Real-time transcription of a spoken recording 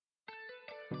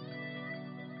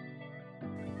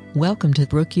Welcome to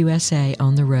Brook USA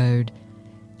on the Road.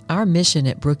 Our mission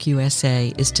at Brook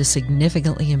USA is to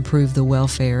significantly improve the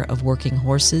welfare of working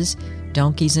horses,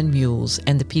 donkeys, and mules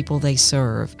and the people they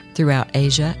serve throughout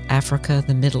Asia, Africa,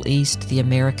 the Middle East, the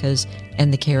Americas,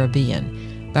 and the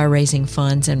Caribbean by raising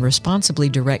funds and responsibly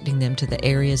directing them to the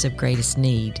areas of greatest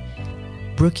need.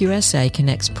 Brook USA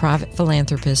connects private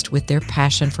philanthropists with their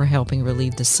passion for helping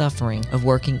relieve the suffering of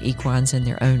working equines and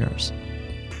their owners.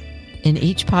 In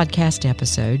each podcast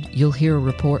episode, you'll hear a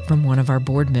report from one of our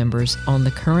board members on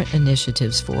the current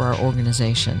initiatives for our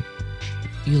organization.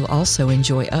 You'll also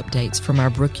enjoy updates from our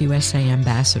Brook USA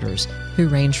ambassadors, who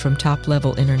range from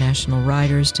top-level international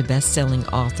writers to best-selling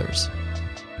authors.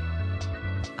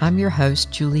 I'm your host,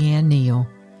 Julianne Neal.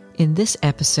 In this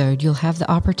episode, you'll have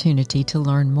the opportunity to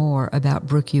learn more about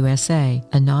Brook USA,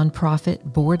 a nonprofit,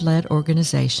 board-led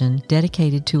organization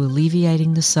dedicated to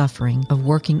alleviating the suffering of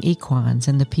working equines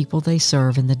and the people they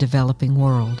serve in the developing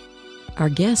world. Our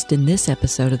guests in this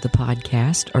episode of the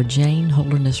podcast are Jane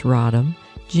Holderness Rodham,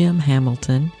 Jim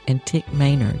Hamilton, and Tick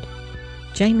Maynard.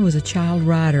 Jane was a child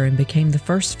rider and became the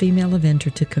first female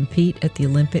eventer to compete at the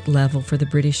Olympic level for the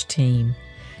British team.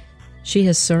 She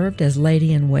has served as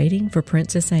lady-in-waiting for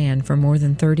Princess Anne for more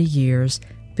than 30 years,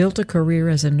 built a career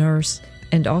as a nurse,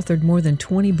 and authored more than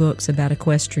 20 books about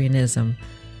equestrianism,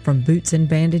 from boots and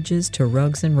bandages to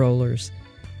rugs and rollers.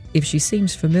 If she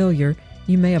seems familiar,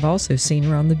 you may have also seen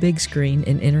her on the big screen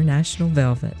in International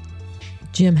Velvet.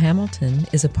 Jim Hamilton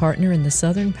is a partner in the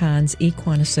Southern Pines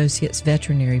Equine Associates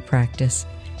veterinary practice.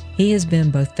 He has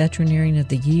been both Veterinarian of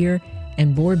the Year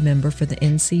and board member for the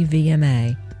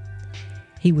NCVMA.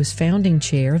 He was founding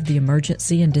chair of the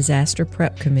Emergency and Disaster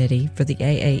Prep Committee for the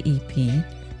AAEP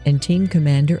and team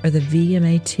commander of the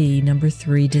VMAT No.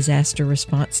 3 Disaster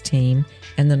Response Team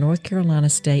and the North Carolina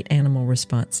State Animal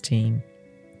Response Team.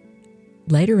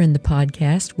 Later in the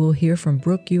podcast, we'll hear from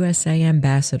Brook USA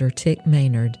Ambassador Tick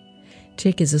Maynard.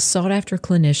 Tick is a sought-after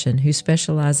clinician who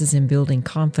specializes in building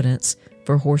confidence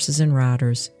for horses and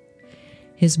riders.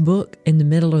 His book, In the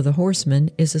Middle of the Horseman,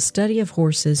 is a study of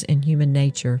horses and human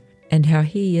nature, and how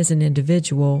he, as an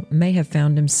individual, may have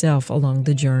found himself along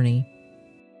the journey.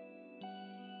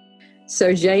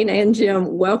 So, Jane and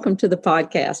Jim, welcome to the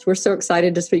podcast. We're so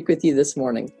excited to speak with you this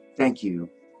morning. Thank you.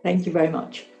 Thank you very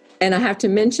much. And I have to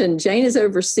mention, Jane is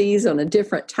overseas on a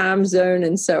different time zone,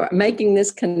 and so making this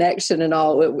connection and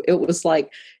all, it was like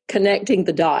connecting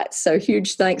the dots. So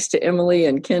huge thanks to Emily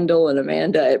and Kendall and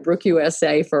Amanda at Brook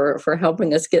USA for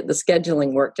helping us get the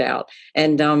scheduling worked out.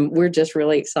 And we're just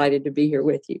really excited to be here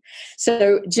with you.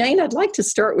 So Jane, I'd like to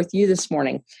start with you this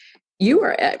morning. You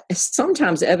are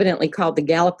sometimes evidently called the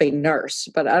galloping nurse,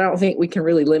 but I don't think we can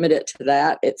really limit it to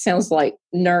that. It sounds like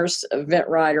nurse, vet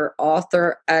writer,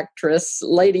 author, actress,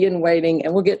 lady-in-waiting,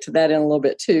 and we'll get to that in a little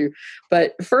bit too.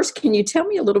 But first, can you tell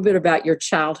me a little bit about your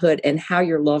childhood and how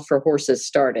your love for horses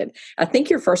started? I think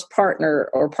your first partner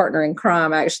or partner in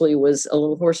crime actually was a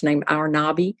little horse named Our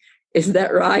Nobby. Is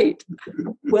that right?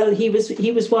 Well, he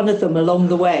was one of them along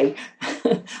the way.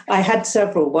 I had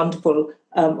several wonderful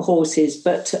horses,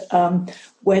 but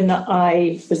when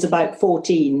I was about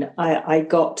 14, I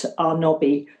got Our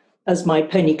Nobby as my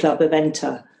pony club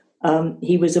eventer.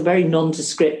 He was a very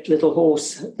nondescript little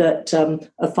horse that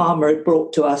a farmer had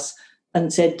brought to us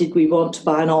and said, did we want to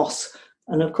buy an os?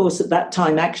 And of course, at that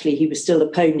time, actually, he was still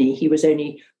a pony. He was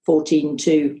only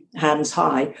 14.2 hands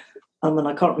high. And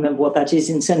I can't remember what that is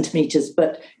in centimetres,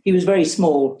 but he was very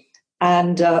small.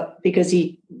 And because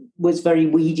he was very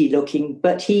weedy looking,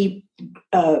 but he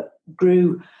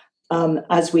grew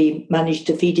as we managed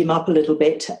to feed him up a little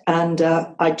bit. And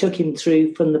I took him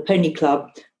through from the pony club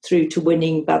through to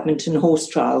winning badminton horse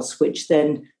trials, which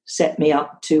then set me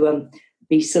up to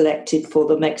be selected for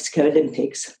the Mexico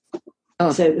Olympics.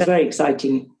 Oh, so it was very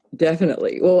exciting.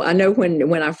 Definitely. Well, I know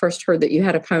when I first heard that you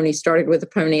had a pony, started with a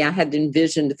pony, I had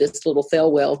envisioned this little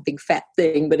Thelwell, big fat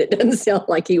thing, but it doesn't sound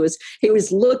like he was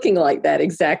looking like that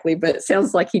exactly. But it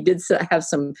sounds like he did have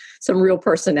some real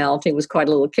personality, was quite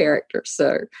a little character.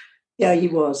 So, yeah, he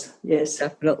was. Yes,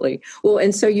 definitely. Well,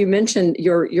 and so you mentioned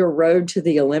your road to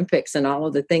the Olympics and all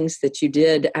of the things that you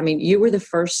did. I mean, you were the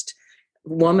first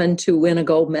woman to win a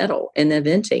gold medal in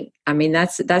eventing. I mean,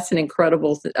 that's an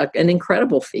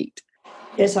incredible feat.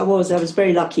 Yes, I was. I was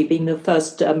very lucky being the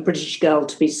first British girl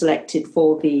to be selected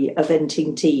for the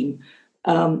eventing team.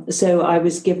 So I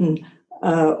was given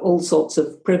all sorts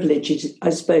of privileges, I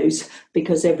suppose,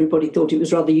 because everybody thought it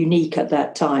was rather unique at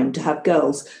that time to have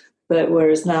girls. But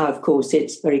whereas now, of course,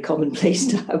 it's very commonplace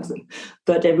to have them.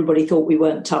 But everybody thought we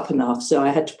weren't tough enough, so I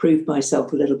had to prove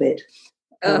myself a little bit.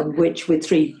 which with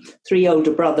three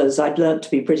older brothers, I'd learned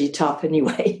to be pretty tough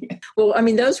anyway. Well, I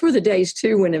mean, those were the days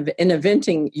too when in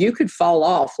eventing you could fall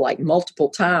off like multiple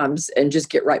times and just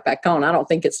get right back on. I don't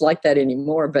think it's like that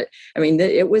anymore, but I mean,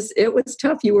 it was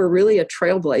tough. You were really a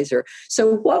trailblazer.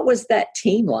 So what was that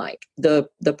team like? The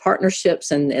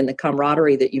partnerships and the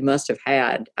camaraderie that you must have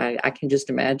had, I can just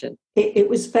imagine. It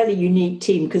was a fairly unique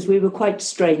team because we were quite a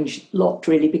strange lot,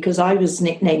 really, because I was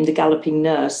nicknamed the Galloping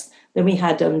Nurse. Then we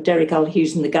had Derek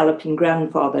Alhusson, the Galloping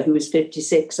Grandfather, who was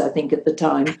 56, I think, at the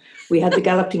time. We had the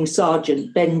Galloping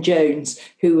Sergeant, Ben Jones,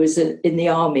 who was in the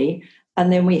army.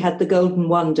 And then we had the Golden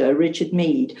Wonder, Richard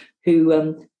Meade,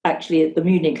 who actually at the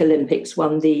Munich Olympics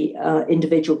won the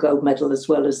individual gold medal as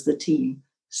well as the team.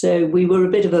 So we were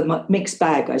a bit of a mixed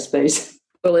bag, I suppose.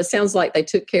 Well, it sounds like they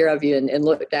took care of you and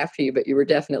looked after you, but you were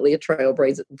definitely a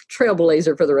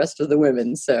trailblazer for the rest of the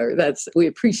women. So we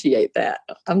appreciate that.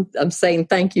 I'm saying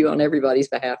thank you on everybody's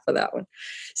behalf for that one.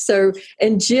 So,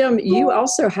 and Jim, you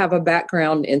also have a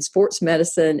background in sports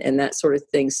medicine and that sort of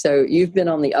thing. So you've been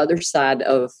on the other side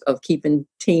of keeping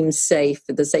teams safe,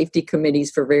 the safety committees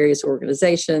for various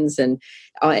organizations and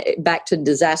back to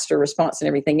disaster response and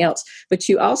everything else. But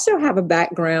you also have a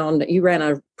background, you ran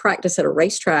a practice at a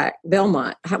racetrack,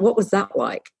 Belmont. What was that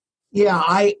like? Yeah,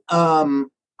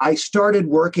 I started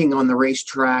working on the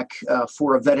racetrack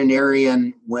for a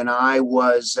veterinarian when I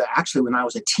was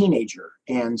a teenager,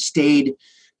 and stayed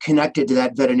connected to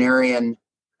that veterinarian,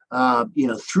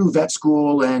 through vet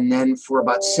school, and then for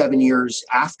about 7 years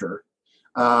after,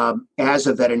 as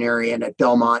a veterinarian at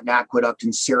Belmont and Aqueduct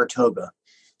in Saratoga.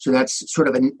 So that's sort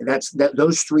of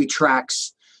those three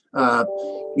tracks.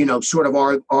 Sort of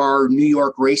our New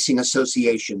York Racing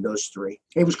Association, those three.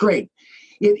 It was great.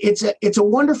 It's a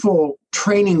wonderful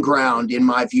training ground, in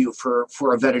my view, for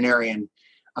a veterinarian,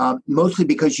 mostly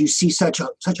because you see such a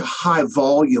high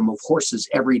volume of horses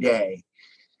every day.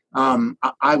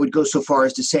 I would go so far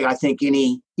as to say I think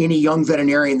any young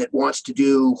veterinarian that wants to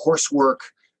do horse work,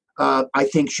 I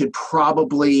think should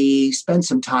probably spend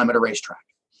some time at a racetrack.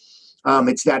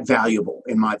 It's that valuable,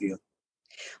 in my view.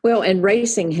 Well, and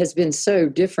racing has been so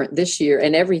different this year,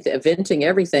 and eventing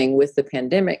everything with the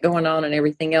pandemic going on and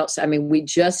everything else. I mean, we've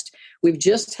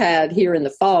just had here in the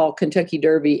fall Kentucky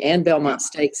Derby and Belmont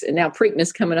Stakes, and now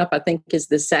Preakness coming up, I think, is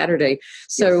this Saturday.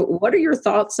 So yes. What are your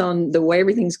thoughts on the way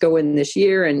everything's going this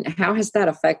year, and how has that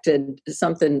affected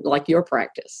something like your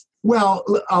practice? Well,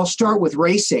 I'll start with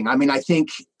racing. I mean, I think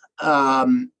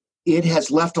it has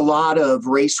left a lot of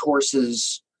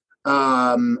racehorses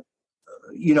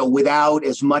without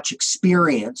as much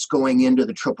experience going into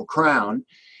the Triple Crown.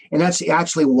 And that's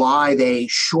actually why they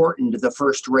shortened the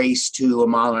first race to a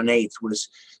mile and an eighth, was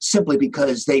simply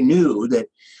because they knew that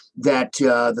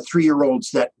the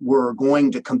 3-year-olds that were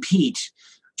going to compete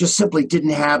just simply didn't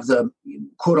have the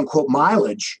quote unquote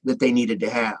mileage that they needed to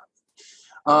have.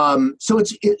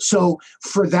 So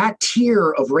for that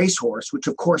tier of racehorse, which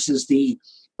of course is the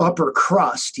upper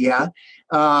crust,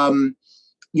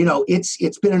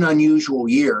 it's been an unusual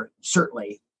year,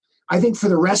 certainly. I think for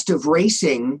the rest of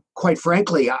racing, quite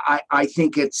frankly, I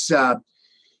think it's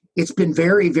been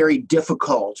very, very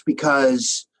difficult,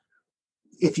 because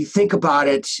if you think about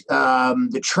it,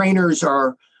 the trainers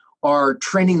are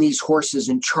training these horses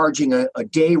and charging a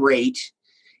day rate,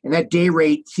 and that day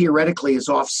rate theoretically is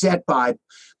offset by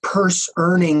purse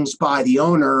earnings by the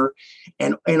owner,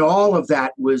 and all of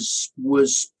that was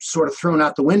sort of thrown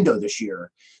out the window this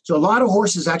year. So a lot of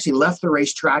horses actually left the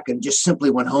racetrack and just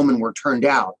simply went home and were turned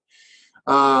out,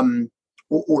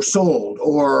 or sold,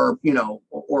 or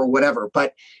whatever.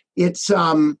 But it's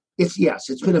been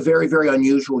a very, very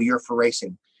unusual year for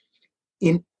racing.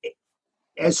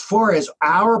 As far as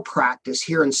our practice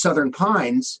here in Southern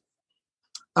Pines,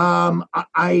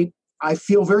 I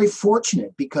feel very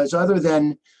fortunate, because other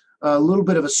than a little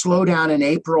bit of a slowdown in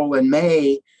April and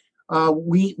May,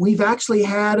 we've actually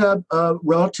had a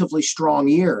relatively strong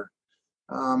year.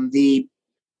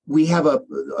 We have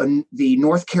the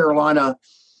North Carolina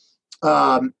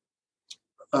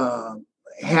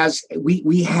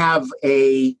we have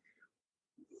a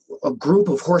group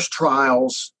of horse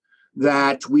trials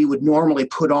that we would normally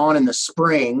put on in the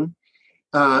spring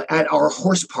at our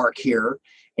horse park here,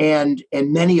 and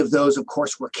many of those, of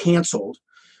course, were canceled.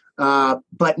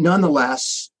 But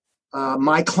nonetheless,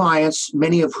 my clients,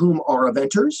 many of whom are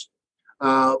eventers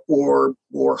or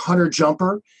hunter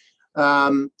jumper,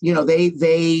 the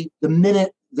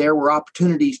minute there were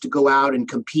opportunities to go out and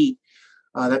compete,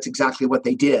 that's exactly what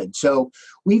they did. So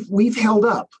we've held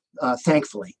up,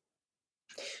 thankfully.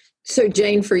 So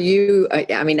Jane, for you,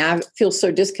 I feel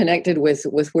so disconnected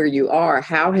with where you are.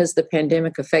 How has the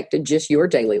pandemic affected just your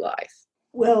daily life?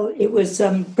 Well, it was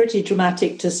pretty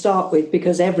dramatic to start with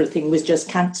because everything was just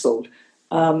cancelled,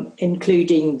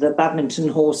 including the Badminton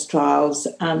horse trials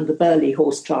and the Burghley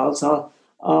horse trials are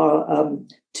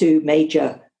two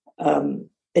major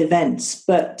events.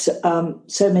 But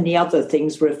so many other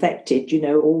things were affected,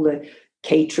 all the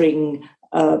catering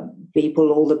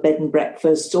people, all the bed and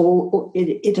breakfast,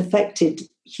 it affected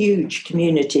huge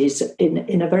communities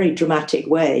in a very dramatic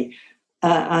way.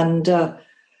 And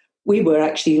we were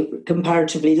actually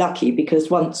comparatively lucky because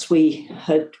once we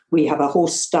have a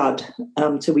horse stud,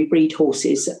 so we breed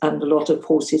horses, and a lot of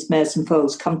horses, mares and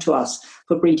foals, come to us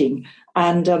for breeding.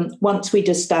 And once we'd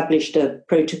established a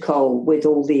protocol with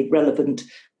all the relevant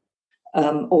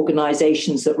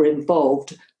organisations that were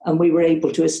involved, and we were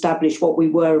able to establish what we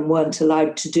were and weren't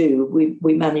allowed to do,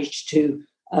 we managed to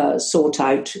sort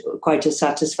out quite a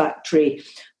satisfactory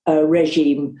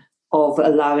regime of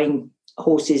allowing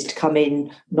horses to come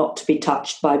in, not to be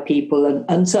touched by people,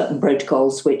 and certain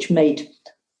protocols which made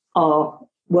our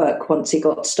work, once it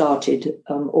got started,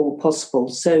 all possible.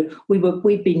 So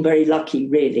we've been very lucky,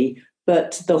 really,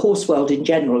 but the horse world in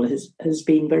general has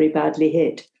been very badly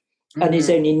hit. Mm-hmm. And is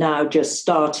only now just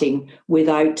starting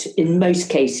in most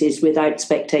cases, without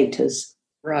spectators.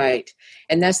 Right.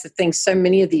 And that's the thing. So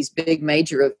many of these big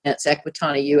major events,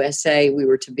 Equitana USA, we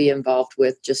were to be involved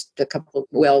with just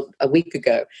a week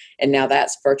ago. And now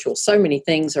that's virtual. So many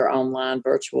things are online,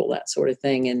 virtual, that sort of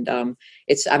thing. And I'm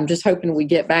just hoping we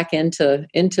get back into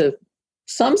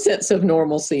some sense of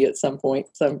normalcy at some point,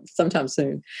 sometime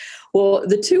soon. Well,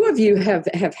 the two of you have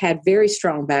had very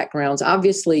strong backgrounds.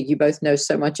 Obviously, you both know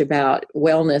so much about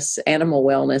wellness, animal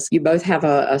wellness. You both have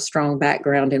a strong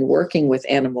background in working with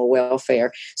animal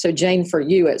welfare. So, Jane, for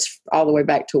you, it's all the way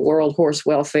back to World Horse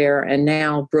Welfare and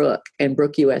now Brooke and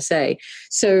Brooke USA.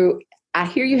 So I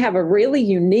hear you have a really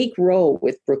unique role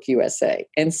with Brooke USA.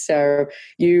 And so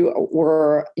you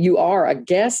are a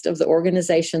guest of the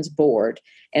organization's board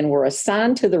and were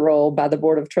assigned to the role by the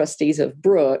Board of Trustees of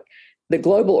Brooke, the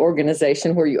global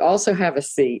organization where you also have a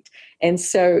seat. And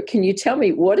so can you tell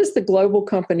me, what does the global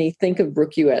company think of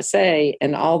Brooke USA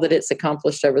and all that it's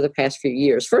accomplished over the past few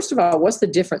years? First of all, what's the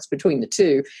difference between the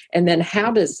two? And then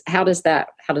how does that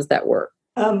work?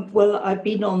 Well, I've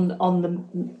been on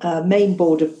the main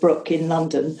board of Brooke in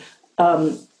London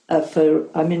I'm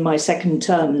in my second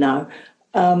term now.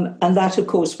 And that, of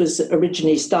course, was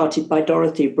originally started by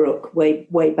Dorothy Brooke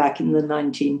way back in the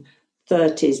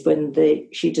 1930s when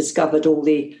she discovered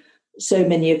so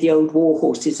many of the old war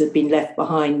horses had been left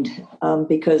behind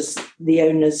because the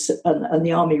owners and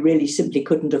the army really simply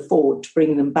couldn't afford to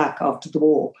bring them back after the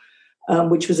war,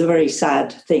 which was a very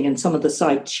sad thing. And some of the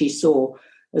sights she saw,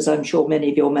 as I'm sure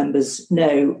many of your members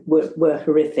know, were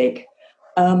horrific.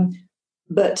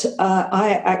 But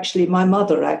my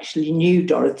mother actually knew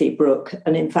Dorothy Brooke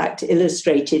and in fact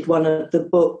illustrated one of the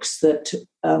books that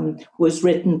was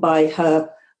written by her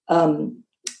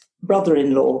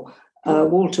brother-in-law,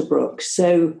 Walter Brooke.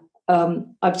 So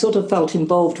I've sort of felt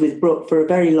involved with Brooke for a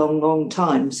very long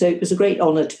time. So it was a great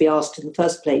honour to be asked in the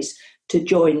first place to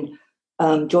join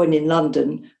in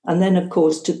London. And then, of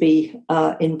course, to be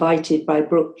invited by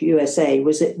Brooke USA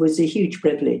was a huge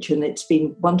privilege. And it's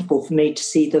been wonderful for me to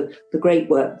see the great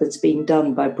work that's being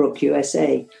done by Brooke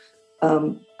USA.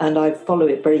 And I follow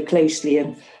it very closely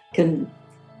and can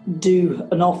do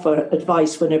and offer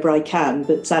advice whenever I can,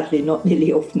 but sadly not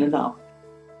nearly often enough.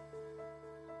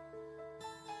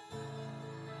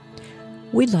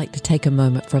 We'd like to take a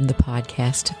moment from the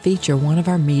podcast to feature one of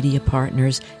our media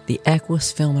partners, the Equus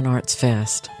Film and Arts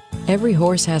Fest. Every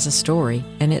horse has a story,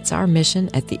 and it's our mission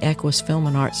at the Equus Film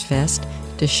and Arts Fest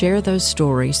to share those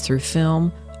stories through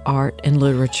film, art, and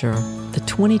literature. The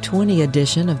 2020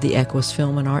 edition of the Equus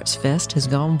Film and Arts Fest has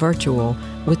gone virtual,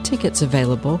 with tickets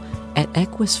available at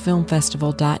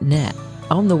equusfilmfestival.net.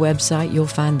 On the website, you'll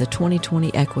find the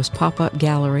 2020 Equus Pop-Up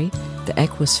Gallery, the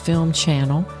Equus Film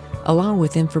Channel, along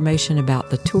with information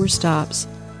about the tour stops,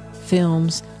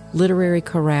 films, literary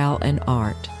chorale, and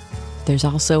art. There's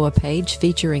also a page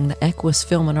featuring the Equus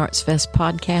Film and Arts Fest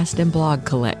podcast and blog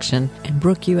collection, and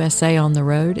Brooke USA on the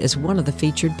Road is one of the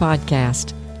featured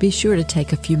podcasts. Be sure to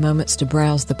take a few moments to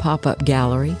browse the pop-up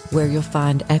gallery, where you'll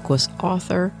find Equus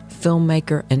author,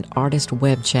 filmmaker, and artist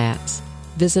web chats.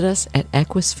 Visit us at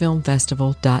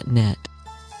equusfilmfestival.net.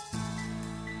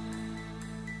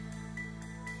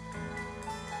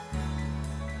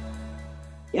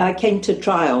 I came to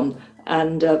Tryon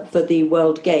and for the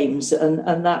World Games,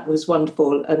 and that was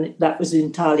wonderful, and that was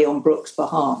entirely on Brooke's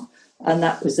behalf. And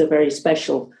that was a very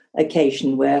special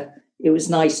occasion where it was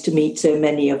nice to meet so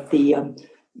many of the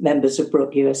members of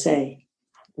Brooke USA.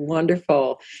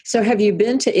 Wonderful. So have you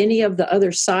been to any of the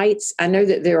other sites? I know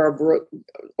that there are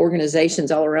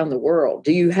organizations all around the world.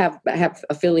 Do you have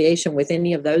affiliation with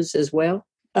any of those as well?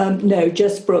 No,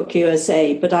 just Brook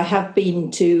USA, but I have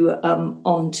been to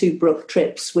on 2 Brook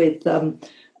trips with,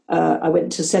 I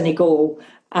went to Senegal,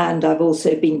 and I've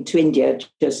also been to India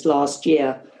just last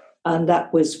year. And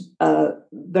that was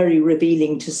very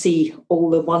revealing to see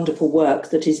all the wonderful work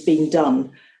that is being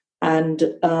done. And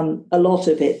a lot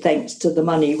of it thanks to the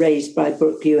money raised by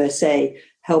Brook USA,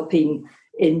 helping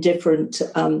in different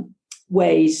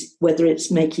ways, whether it's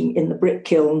making in the brick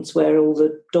kilns where all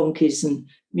the donkeys and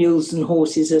mules and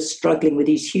horses are struggling with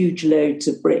these huge loads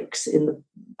of bricks in the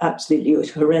absolutely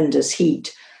horrendous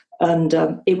heat. And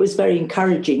it was very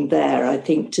encouraging there, I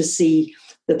think, to see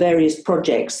the various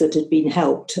projects that had been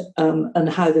helped and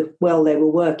how well they were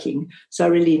working. So I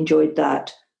really enjoyed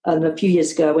that. And a few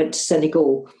years ago, I went to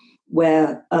Senegal,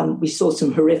 where we saw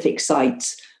some horrific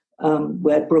sites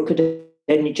where Brook had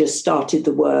only just started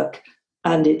the work.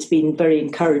 And it's been very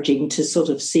encouraging to sort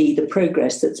of see the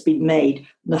progress that's been made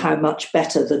and how much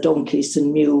better the donkeys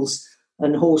and mules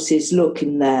and horses look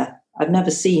in there. I've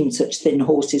never seen such thin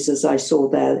horses as I saw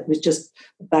there. It was just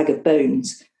a bag of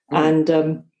bones.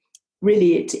 And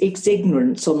really, it's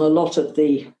ignorance on a lot of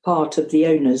the part of the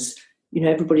owners. You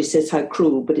know, everybody says how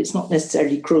cruel, but it's not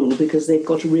necessarily cruel because they've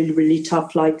got a really, really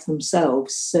tough life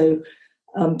themselves. So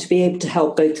to be able to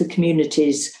help both the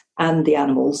communities and the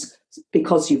animals,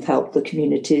 because you've helped the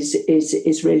communities,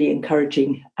 is really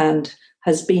encouraging and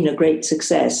has been a great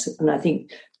success. And I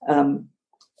think,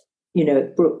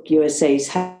 Brook USA's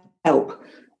help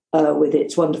with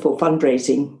its wonderful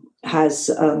fundraising has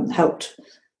helped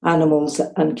animals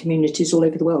and communities all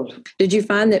over the world. Did you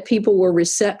find that people were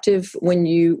receptive when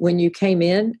you came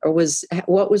in, or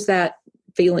what was that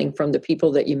feeling from the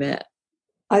people that you met?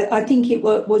 I think it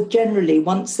was generally,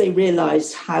 once they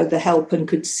realised how the help and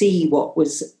could see what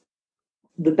was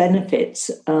the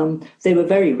benefits, they were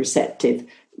very receptive.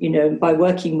 You know, by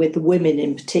working with the women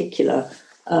in particular,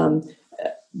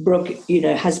 Brook,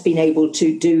 has been able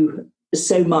to do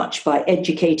so much by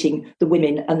educating the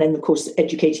women and then, of course,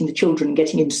 educating the children,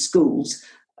 getting into schools.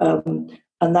 And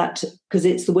that, because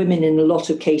it's the women in a lot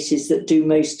of cases that do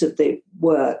most of the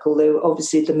work, although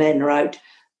obviously the men are out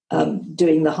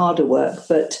doing the harder work.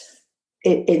 But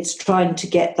it's trying to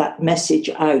get that message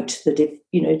out that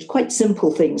it's quite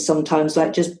simple things sometimes,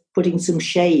 like just putting some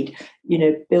shade,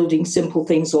 building simple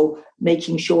things or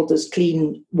making sure there's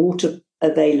clean water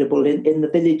available in the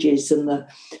villages and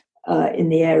in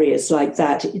the areas like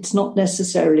that. It's not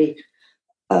necessarily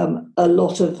a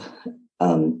lot of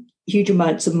huge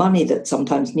amounts of money that's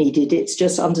sometimes needed. It's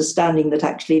just understanding that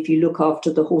actually if you look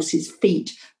after the horse's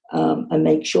feet and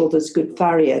make sure there's good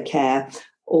farrier care,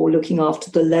 or looking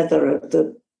after the leather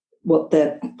of what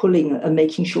they're pulling and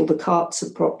making sure the carts are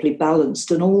properly balanced,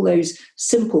 and all those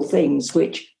simple things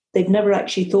which they've never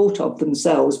actually thought of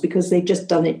themselves because they've just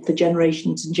done it for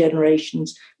generations and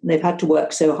generations, and they've had to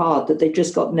work so hard that they've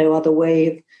just got no other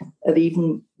way of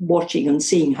even watching and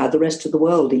seeing how the rest of the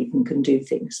world even can do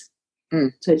things.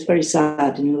 So it's very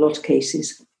sad in a lot of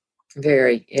cases.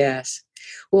 Very, yes.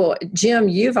 Well, Jim,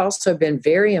 you've also been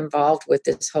very involved with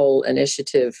this whole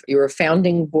initiative. You're a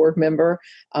founding board member.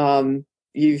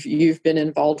 You've been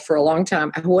involved for a long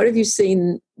time. What have you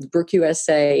seen Brook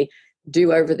USA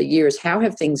do over the years? How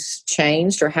have things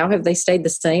changed, or how have they stayed the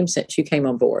same since you came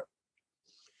on board?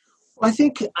 Well,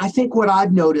 I think what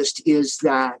I've noticed is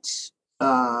that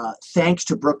thanks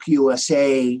to Brook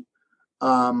USA,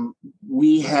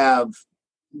 we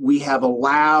have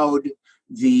allowed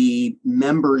the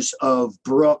members of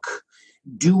Brook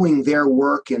doing their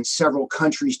work in several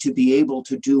countries to be able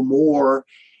to do more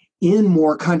in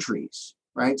more countries,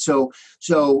 right? So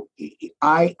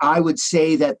I would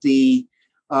say that the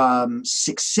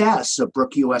success of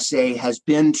Brook USA has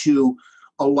been to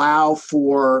allow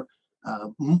for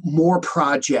more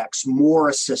projects, more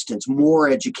assistance, more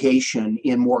education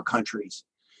in more countries.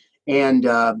 And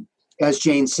as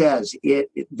Jane says,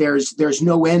 there's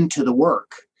no end to the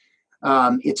work.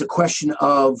 It's a question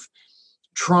of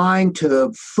trying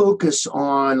to focus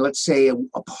on, let's say,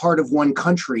 a part of one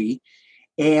country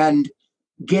and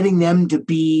getting them to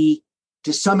be,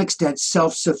 to some extent,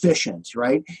 self-sufficient,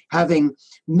 right? Having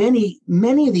many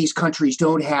of these countries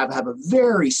don't have a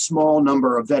very small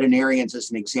number of veterinarians,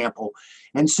 as an example.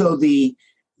 And so the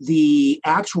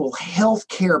actual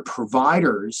healthcare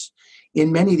providers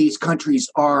in many of these countries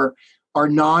are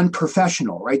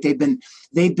non-professional, right?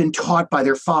 They've been taught by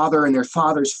their father and their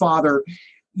father's father,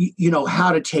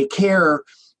 how to take care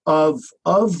of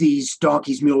these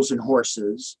donkeys, mules, and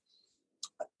horses.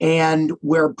 And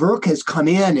where Brook has come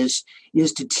in is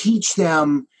to teach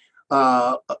them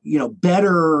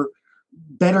better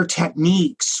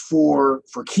techniques for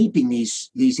keeping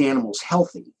these animals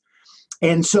healthy.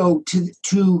 And so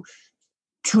to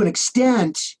an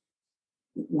extent,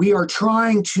 we're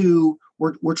trying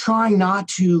not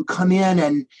to come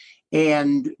in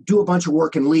and do a bunch of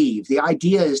work and leave. The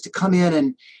idea is to come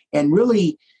in and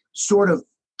really sort of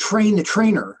train the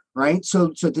trainer, right?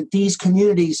 So that these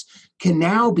communities can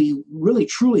now be really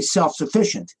truly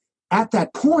self-sufficient. At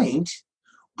that point,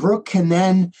 Brooke can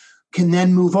then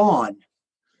move on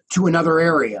to another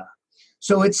area.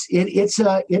 So it's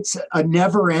a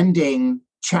never-ending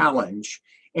challenge.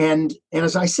 And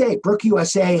as I say, Brooke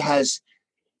USA has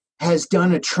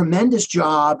done a tremendous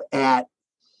job at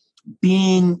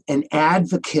being an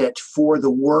advocate for the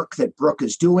work that Brooke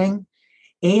is doing.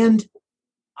 And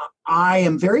I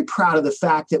am very proud of the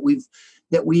fact that we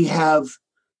have,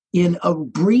 in a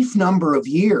brief number of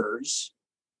years,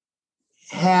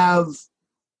 have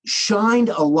shined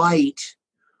a light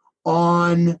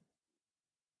on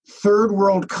third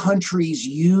world countries'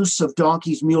 use of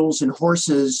donkeys, mules, and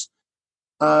horses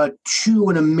to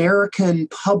an American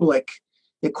public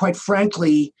that, quite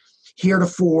frankly,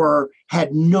 heretofore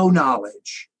had no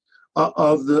knowledge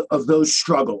of those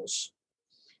struggles.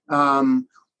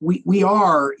 We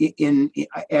are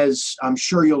as I'm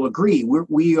sure you'll agree,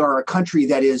 we are a country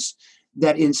that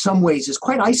in some ways is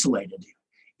quite isolated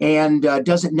and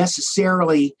doesn't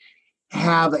necessarily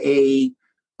have a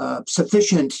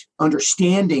sufficient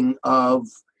understanding of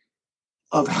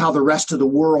how the rest of the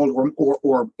world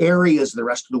or areas of the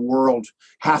rest of the world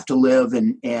have to live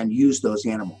and use those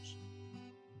animals.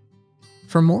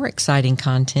 For more exciting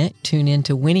content, tune in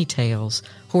to Winnie Tales,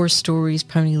 Horse Stories,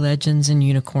 Pony Legends, and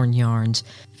Unicorn Yarns,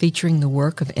 featuring the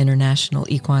work of international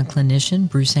equine clinician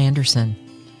Bruce Anderson.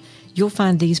 You'll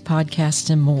find these podcasts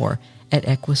and more at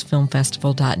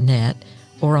equusfilmfestival.net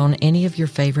or on any of your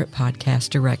favorite podcast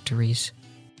directories.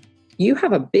 You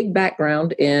have a big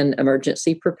background in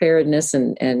emergency preparedness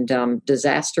and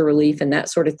disaster relief and that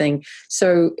sort of thing.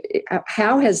 So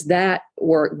how has that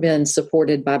work been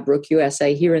supported by Brooke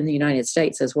USA here in the United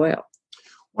States as well?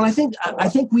 Well, I think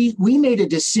we made a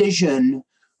decision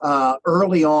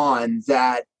early on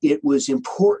that it was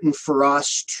important for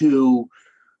us to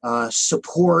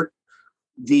support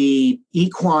the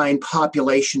equine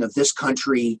population of this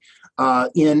country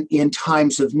in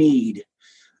times of need.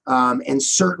 And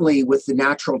certainly with the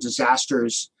natural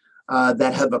disasters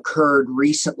that have occurred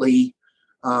recently,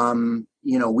 we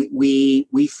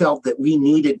felt that we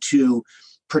needed to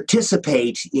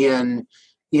participate in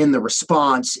the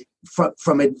response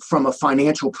from a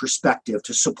financial perspective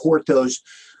to support those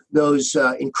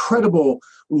incredible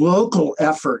local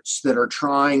efforts that are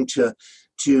trying to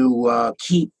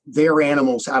keep their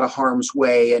animals out of harm's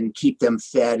way and keep them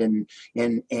fed and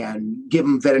give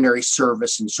them veterinary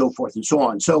service and so forth and so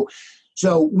on. So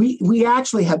we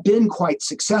actually have been quite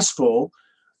successful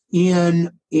in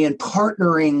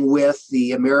partnering with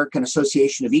the American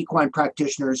Association of Equine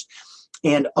Practitioners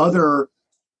and other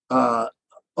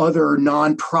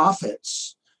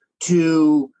nonprofits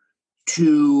to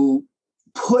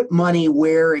put money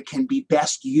where it can be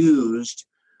best used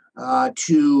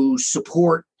to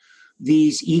support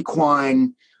these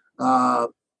equine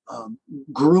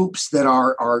groups that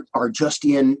are just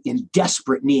in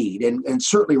desperate need, and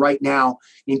certainly right now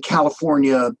in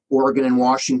California, Oregon, and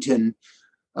Washington,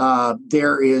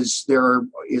 there is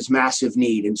massive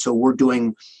need, and so we're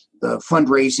doing the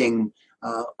fundraising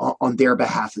on their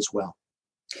behalf as well.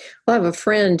 Well, I have a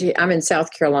friend, I'm in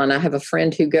South Carolina, I have a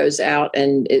friend who goes out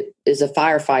and is a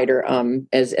firefighter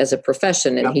as a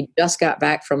profession, and he just got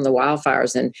back from the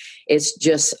wildfires, and it's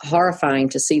just horrifying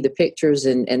to see the pictures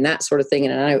and that sort of thing,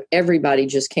 and I know everybody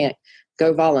just can't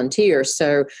go volunteer.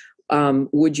 So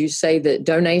would you say that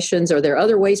donations, are there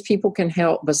other ways people can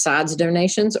help besides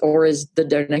donations, or is the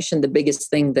donation the biggest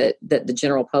thing that the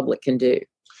general public can do?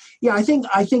 Yeah, I think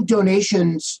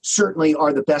donations certainly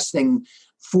are the best thing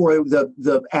for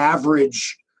the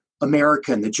average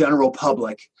American, the general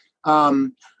public. I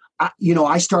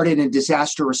started in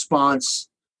disaster response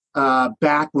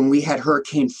back when we had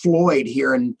Hurricane Floyd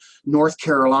here in North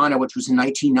Carolina, which was in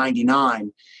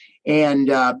 1999. And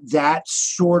that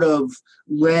sort of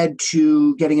led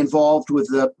to getting involved with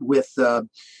the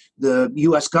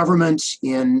U.S. government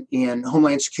in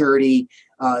Homeland Security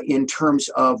in terms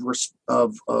of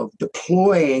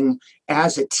deploying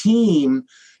as a team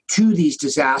to these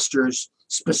disasters,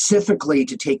 specifically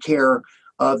to take care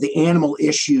of the animal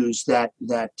issues that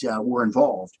were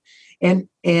involved. And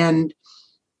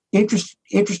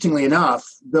interestingly enough,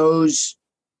 those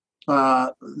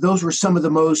were some of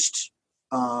the most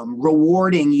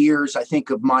rewarding years, I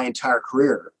think, of my entire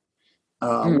career,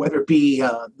 whether it be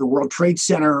the World Trade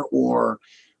Center or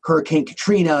Hurricane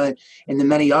Katrina and the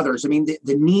many others. I mean,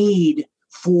 the need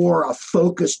for a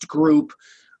focused group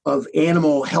of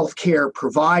animal healthcare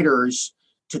providers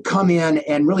to come in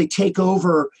and really take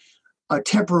over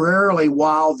temporarily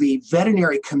while the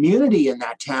veterinary community in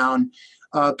that town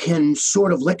can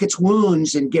sort of lick its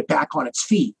wounds and get back on its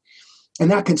feet. And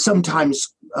that can sometimes,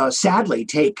 sadly,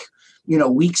 take,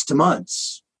 weeks to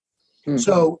months. Mm-hmm.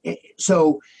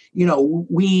 So,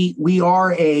 we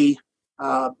are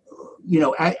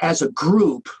as a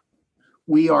group,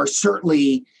 we are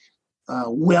certainly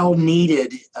well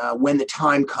needed when the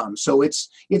time comes. So it's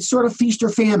sort of feast or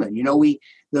famine.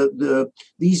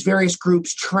 These various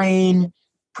groups train,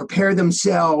 prepare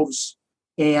themselves,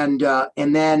 and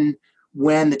then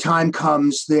when the time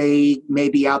comes, they may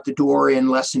be out the door in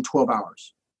less than 12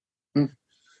 hours. Mm.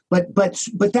 But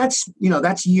that's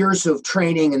that's years of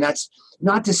training, and that's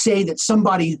not to say that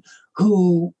somebody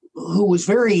who was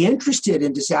very interested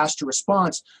in disaster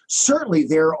response, certainly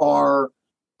there are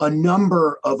a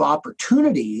number of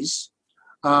opportunities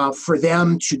for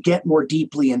them to get more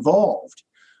deeply involved.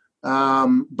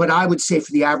 But I would say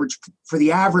for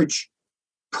the average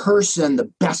person,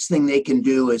 the best thing they can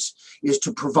do is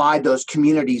to provide those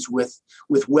communities with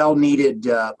well-needed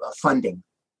funding.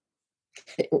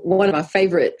 One of my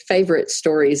favorite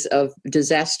stories of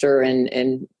disaster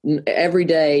and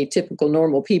everyday typical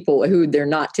normal people who they're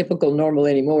not typical normal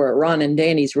anymore. Ron and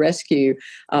Danny's rescue,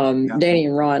 Danny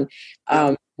and Ron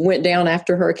went down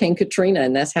after Hurricane Katrina,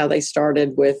 and that's how they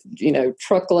started with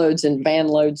truckloads and van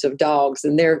loads of dogs.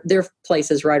 And their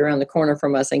place is right around the corner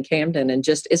from us in Camden, and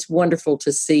just it's wonderful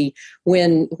to see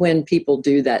when people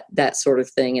do that sort of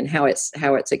thing and how it's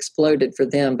exploded for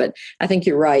them. But I think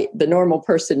you're right. The normal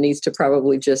person needs to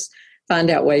probably just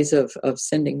find out ways of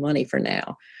sending money for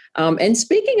now. And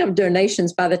speaking of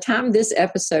donations, by the time this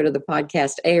episode of the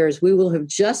podcast airs, we will have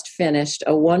just finished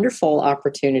a wonderful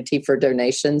opportunity for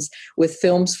donations with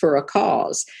Films for a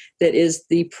Cause. That is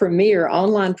the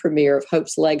online premiere of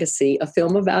Hope's Legacy, a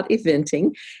film about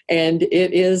eventing. And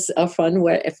it is a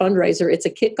fundraiser. It's a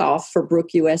kickoff for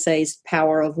Brook USA's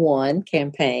Power of One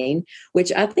campaign,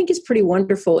 which I think is pretty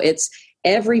wonderful. It's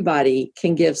everybody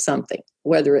can give something,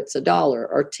 whether it's $1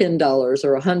 or $10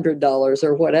 or $100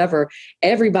 or whatever.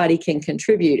 Everybody can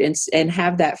contribute and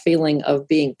have that feeling of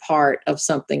being part of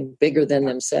something bigger than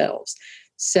themselves.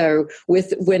 So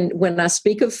when I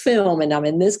speak of film and I'm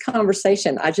in this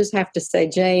conversation, I just have to say,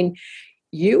 Jane,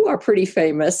 you are pretty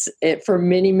famous for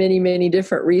many, many, many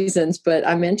different reasons, but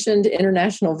I mentioned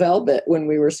International Velvet when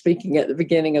we were speaking at the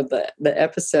beginning of the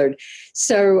episode.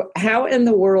 So how in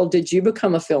the world did you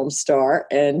become a film star,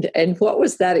 and what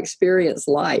was that experience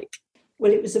like?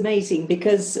 Well, it was amazing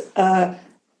because I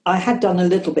had done a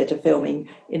little bit of filming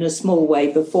in a small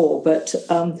way before, but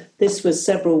this was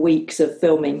several weeks of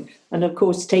filming. And of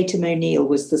course, Tatum O'Neal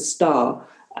was the star,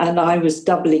 and I was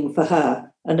doubling for her.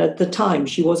 And at the time,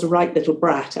 she was a right little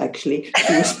brat, actually.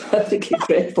 She was perfectly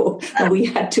dreadful, and we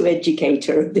had to educate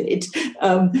her a bit.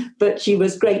 But she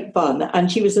was great fun,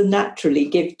 and she was a naturally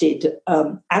gifted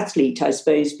athlete, I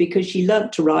suppose, because she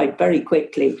learnt to ride very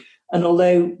quickly. And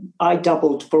although I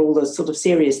doubled for all the sort of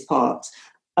serious parts,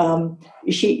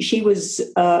 she was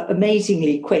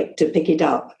amazingly quick to pick it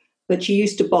up. But she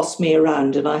used to boss me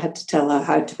around, and I had to tell her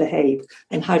how to behave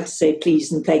and how to say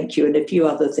please and thank you and a few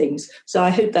other things. So I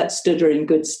hope that stood her in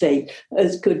good state for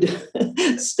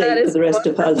the rest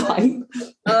of her life.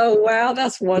 Oh, wow.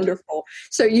 That's wonderful.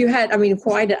 So you had,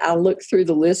 I looked through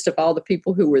the list of all the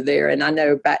people who were there. And I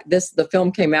know the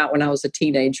film came out when I was a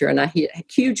teenager, and I had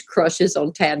huge crushes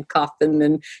on Tad Coffin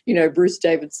and, Bruce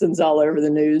Davidson's all over the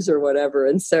news or whatever.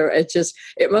 And so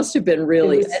it must have been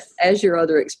really, as your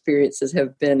other experiences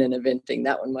have been in eventing,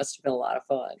 that one must have been a lot of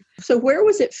fun. So where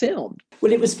was it filmed?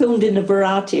 Well, it was filmed in a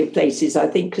variety of places, I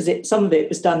think, because some of it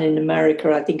was done in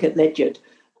America, I think at Ledyard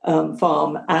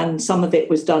Farm, and some of it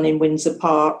was done in Windsor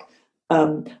Park,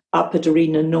 up at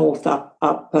Arena North,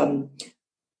 up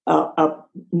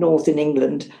north in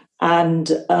England,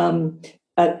 and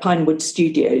at Pinewood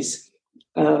Studios,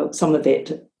 some of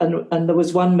it. And there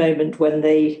was one moment when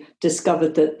they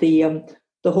discovered that the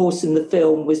horse in the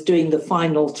film was doing the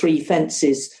final 3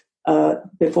 fences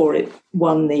before it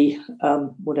won the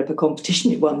whatever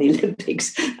competition it won, the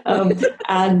Olympics.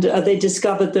 And they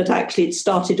discovered that actually it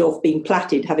started off being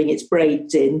plaited, having its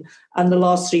braids in, and the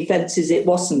last 3 fences it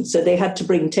wasn't. So they had to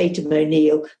bring Tatum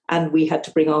O'Neal, and we had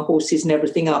to bring our horses and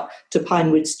everything up to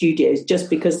Pinewood Studios just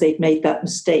because they'd made that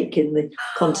mistake in the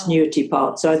continuity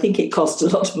part. So I think it cost a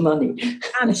lot of money.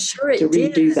 I'm sure it to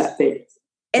redo did. that bit.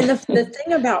 And the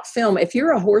thing about film, if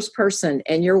you're a horse person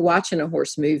and you're watching a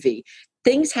horse movie,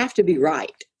 things have to be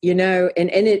right.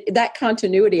 that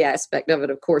continuity aspect of it,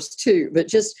 of course, too, but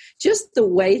just the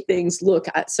way things look.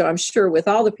 So I'm sure with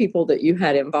all the people that you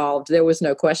had involved, there was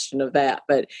no question of that.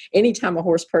 But anytime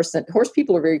horse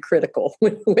people are very critical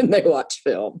when they watch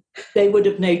film. They would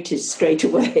have noticed straight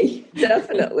away.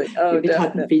 Definitely. If it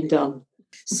hadn't been done.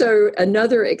 So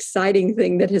another exciting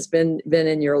thing that has been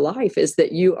in your life is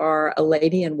that you are a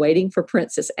lady in waiting for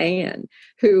Princess Anne,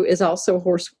 who is also a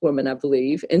horsewoman, I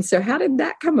believe. And so how did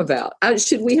that come about?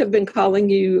 Should we have been calling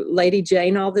you Lady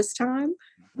Jane all this time?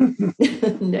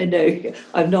 No,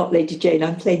 I'm not Lady Jane.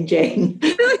 I'm plain Jane.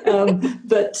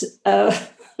 But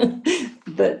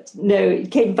no,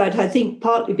 it came about, I think,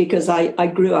 partly because I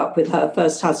grew up with her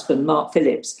first husband, Mark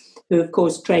Phillips, who, of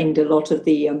course, trained a lot of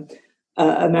the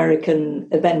American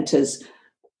eventers.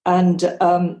 And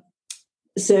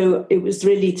so it was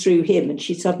really through him. And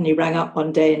she suddenly rang up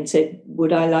one day and said,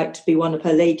 would I like to be one of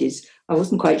her ladies? I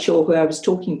wasn't quite sure who I was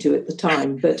talking to at the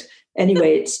time. But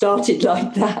anyway, it started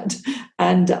like that.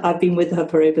 And I've been with her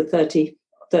for over 30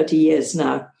 years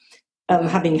now,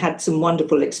 having had some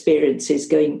wonderful experiences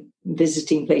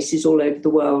visiting places all over the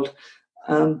world.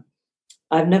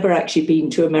 I've never actually been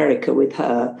to America with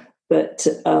her, but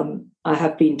I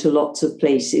have been to lots of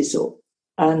places,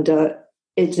 and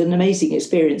it's an amazing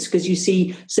experience because you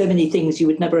see so many things you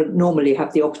would never normally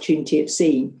have the opportunity of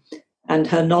seeing. And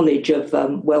her knowledge of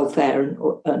welfare,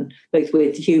 and both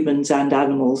with humans and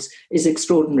animals, is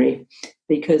extraordinary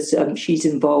because she's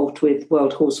involved with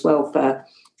World Horse Welfare,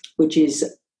 which is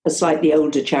a slightly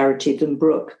older charity than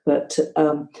Brooke, but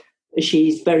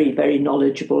she's very, very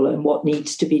knowledgeable on what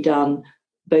needs to be done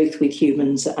both with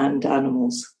humans and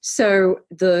animals. So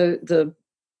the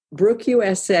Brooke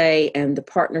USA and the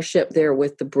partnership there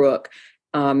with the Brooke,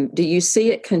 do you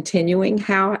see it continuing?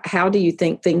 How do you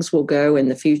think things will go in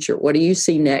the future? What do you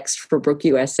see next for Brooke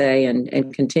USA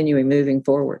and continuing moving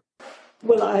forward?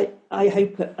 Well, I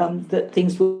hope that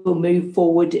things will move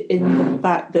forward in the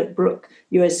fact that Brooke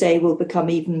USA will become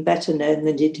even better known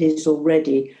than it is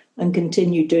already and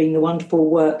continue doing the wonderful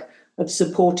work of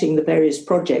supporting the various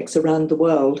projects around the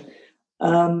world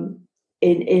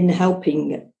in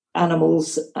helping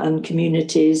animals and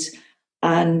communities,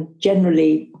 and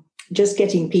generally just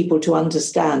getting people to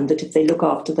understand that if they look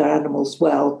after their animals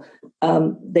well,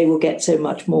 they will get so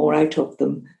much more out of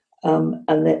them,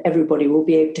 and that everybody will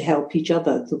be able to help each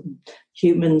other. The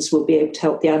humans will be able to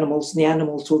help the animals, and the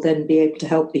animals will then be able to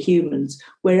help the humans,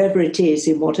 wherever it is,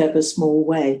 in whatever small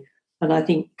way. And I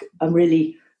think I'm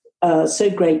really so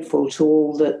grateful to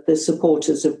all the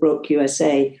supporters of Brooke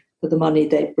USA for the money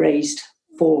they've raised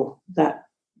for that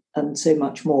and so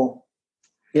much more.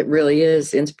 It really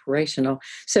is inspirational.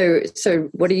 So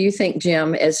what do you think,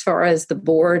 Jim, as far as the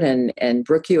board and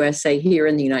Brooke USA here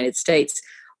in the United States,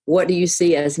 what do you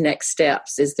see as next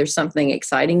steps? Is there something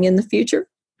exciting in the future?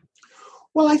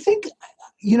 Well, I think,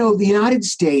 the United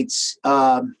States,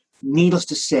 needless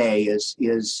to say, is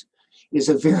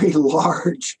a very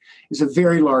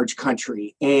large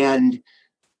country, and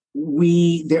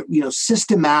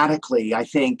systematically, I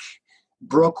think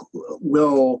Brooke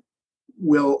will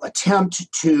attempt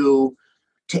to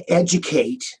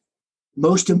educate,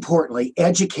 most importantly,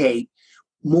 educate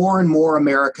more and more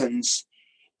Americans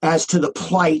as to the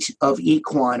plight of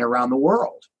equine around the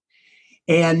world,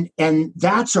 and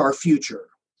that's our future.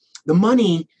 The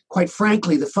money, quite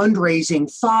frankly, the fundraising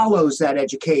follows that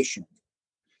education.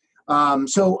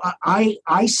 So I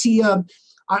see a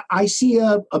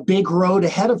big road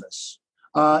ahead of us.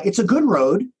 It's a good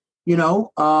road,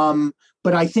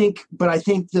 but I think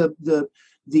the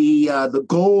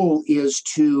goal is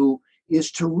to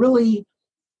really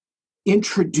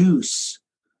introduce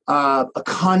a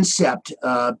concept,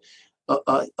 a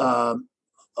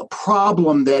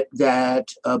problem that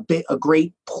a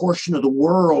great portion of the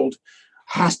world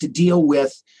has to deal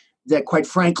with, that quite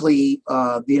frankly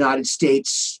the United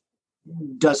States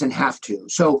doesn't have to.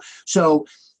 So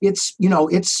it's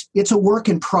a work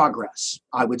in progress,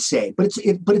 I would say, but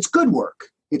it's good work.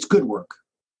 It's good work.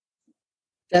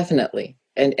 Definitely,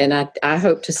 and I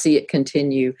hope to see it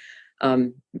continue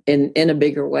in a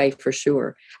bigger way for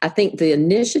sure. I think the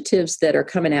initiatives that are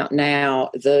coming out now,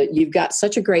 you've got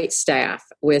such a great staff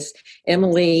with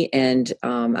Emily and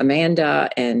Amanda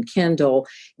and Kendall.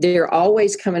 They're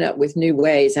always coming up with new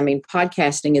ways. I mean,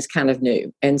 podcasting is kind of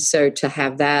new, and so to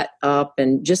have that up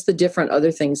and just the different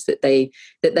other things that they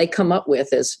come up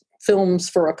with as films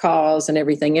for a cause and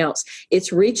everything else,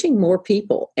 it's reaching more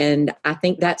people. And I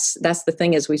think that's the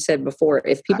thing, as we said before,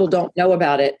 if people don't know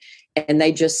about it and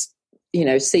they just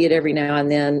see it every now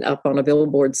and then up on a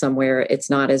billboard somewhere, it's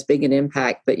not as big an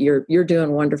impact, but you're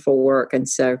doing wonderful work. And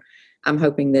so I'm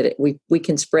hoping that we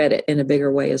can spread it in a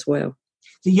bigger way as well.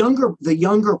 the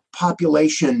younger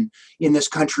population in this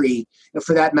country,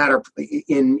 for that matter,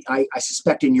 I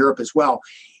suspect in Europe as well,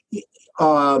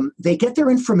 they get their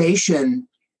information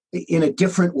in a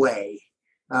different way.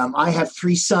 I have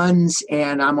 3 sons,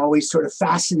 and I'm always sort of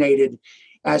fascinated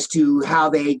as to how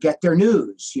they get their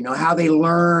news, how they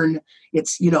learn.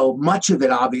 It's, much of it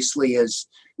obviously is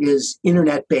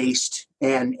internet based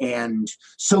and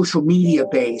social media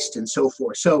based and so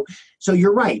forth. So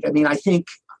you're right. I mean, I think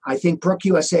Brook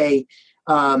USA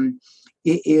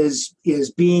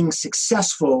is being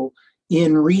successful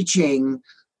in reaching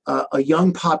a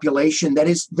young population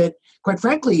that quite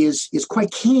frankly is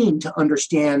quite keen to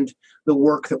understand the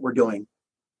work that we're doing.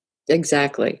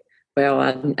 Exactly. Well,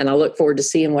 and I look forward to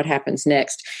seeing what happens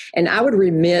next. And I would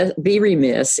be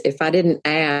remiss if I didn't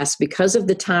ask, because of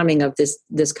the timing of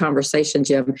this conversation,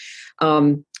 Jim.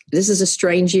 This is a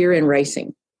strange year in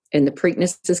racing, and the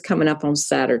Preakness is coming up on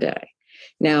Saturday.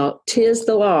 Now, Tiz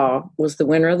the Law was the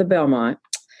winner of the Belmont,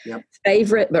 yep.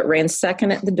 Favorite, but ran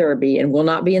second at the Derby and will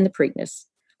not be in the Preakness.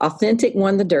 Authentic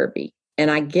won the Derby, and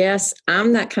I guess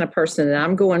I'm that kind of person that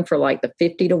I'm going for like the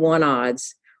 50-1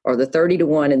 odds. Or the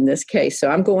 30-1 in this case. So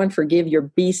I'm going for Give Your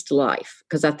Beast Life,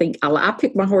 because I think I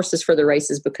pick my horses for the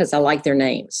races because I like their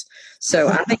names. So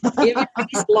I think Give Your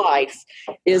Beast Life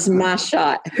is my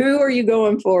shot. Who are you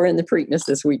going for in the Preakness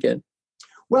this weekend?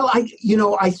 Well,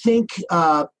 I think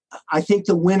the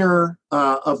winner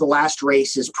of the last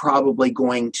race is probably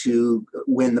going to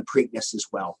win the Preakness as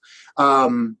well.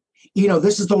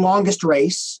 This is the longest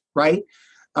race, right?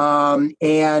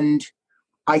 And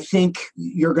I think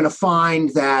you're going to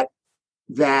find that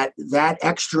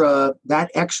extra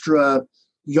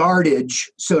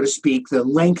yardage, so to speak, the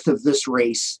length of this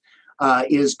race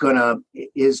is going to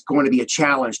be a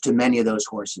challenge to many of those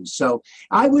horses. So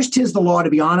I wish Tiz the Law, to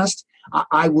be honest.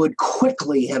 I would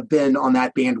quickly have been on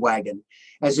that bandwagon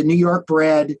as a New York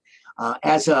bred,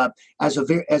 as an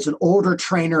older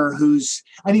trainer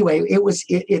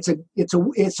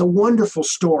it's a wonderful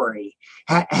story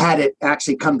had it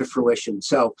actually come to fruition.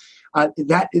 So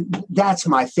that's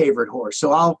my favorite horse.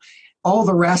 So all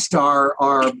the rest are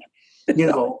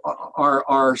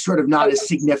sort of not as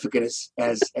significant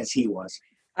as he was.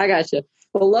 I gotcha.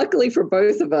 Well, luckily for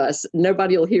both of us,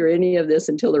 nobody will hear any of this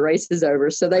until the race is over,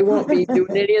 so they won't be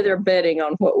doing any of their betting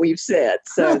on what we've said.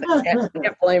 So they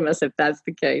can't blame us if that's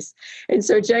the case. And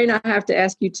so, Jane, I have to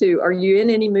ask you too, are you in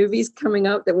any movies coming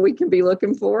up that we can be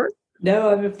looking for?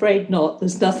 No, I'm afraid not.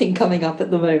 There's nothing coming up at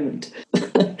the moment.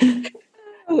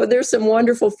 Well, there's some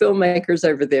wonderful filmmakers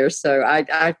over there, so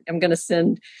I am going to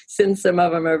send some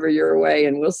of them over your way,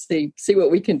 and we'll see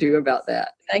what we can do about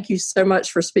that. Thank you so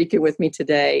much for speaking with me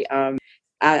today.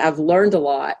 I've learned a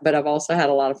lot, but I've also had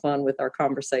a lot of fun with our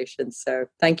conversation. So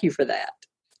thank you for that.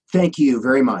 Thank you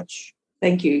very much.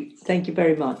 Thank you. Thank you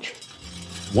very much.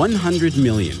 100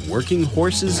 million working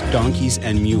horses, donkeys,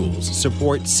 and mules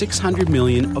support 600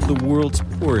 million of the world's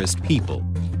poorest people.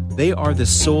 They are the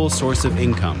sole source of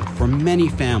income for many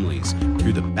families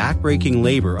through the backbreaking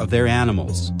labor of their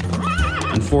animals.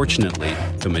 Unfortunately,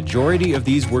 the majority of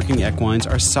these working equines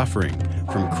are suffering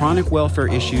from chronic welfare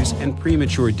issues and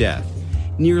premature death,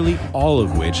 nearly all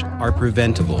of which are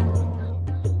preventable.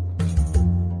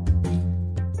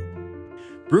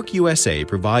 Brook USA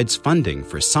provides funding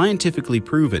for scientifically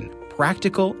proven,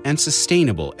 practical, and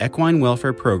sustainable equine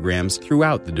welfare programs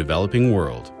throughout the developing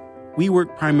world. We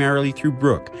work primarily through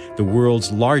Brook, the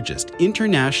world's largest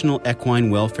international equine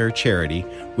welfare charity,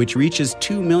 which reaches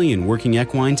 2 million working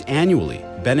equines annually,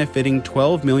 benefiting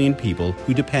 12 million people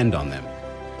who depend on them.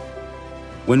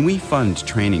 When we fund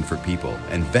training for people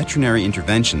and veterinary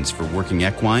interventions for working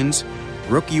equines,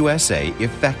 Brook USA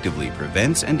effectively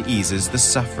prevents and eases the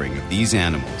suffering of these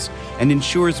animals and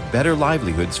ensures better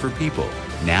livelihoods for people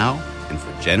now and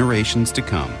for generations to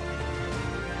come.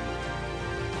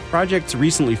 Projects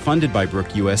recently funded by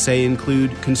Brook USA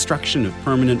include construction of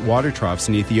permanent water troughs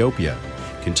in Ethiopia,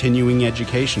 continuing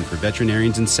education for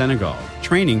veterinarians in Senegal,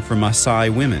 training for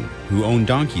Maasai women who own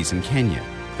donkeys in Kenya,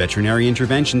 veterinary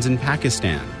interventions in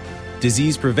Pakistan,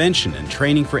 disease prevention and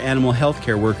training for animal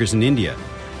healthcare workers in India,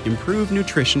 improved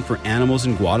nutrition for animals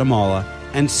in Guatemala,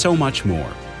 and so much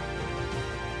more.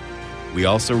 We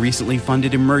also recently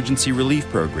funded emergency relief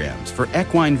programs for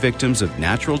equine victims of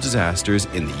natural disasters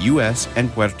in the U.S. and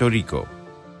Puerto Rico.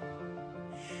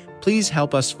 Please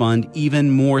help us fund even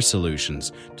more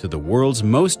solutions to the world's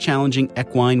most challenging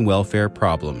equine welfare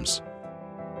problems.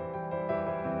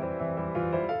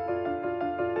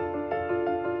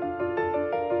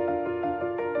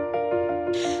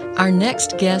 Our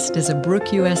next guest is a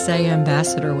Brook USA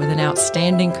ambassador with an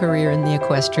outstanding career in the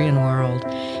equestrian world.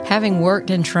 Having worked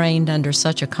and trained under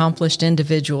such accomplished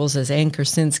individuals as Ann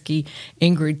Kursinski,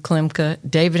 Ingrid Klimke,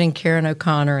 David and Karen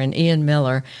O'Connor, and Ian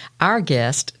Miller, our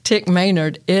guest, Tick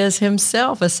Maynard, is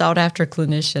himself a sought-after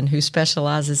clinician who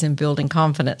specializes in building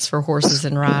confidence for horses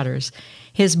and riders.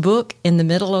 His book, In the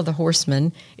Middle of the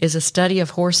Horseman, is a study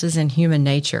of horses and human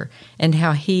nature and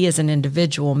how he as an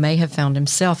individual may have found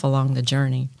himself along the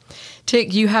journey.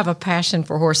 Tick, you have a passion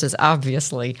for horses,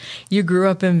 obviously. You grew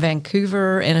up in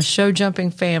Vancouver in a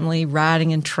show-jumping family,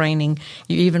 riding and training.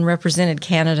 You even represented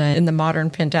Canada in the modern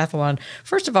pentathlon.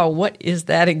 First of all, what is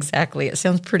that exactly? It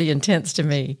sounds pretty intense to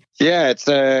me. Yeah, it's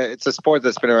a sport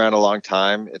that's been around a long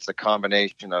time. It's a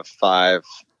combination of five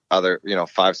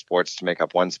sports to make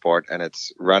up one sport, and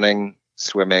it's running,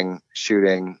 swimming,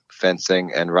 shooting,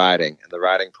 fencing, and riding. And the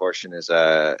riding portion is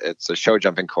it's a show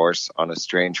jumping course on a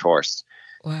strange horse.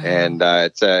 Wow. And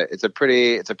it's a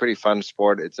pretty fun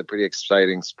sport. It's a pretty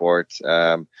exciting sport.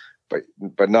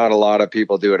 But not a lot of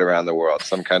people do it around the world.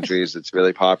 Some countries it's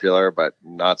really popular, but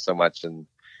not so much in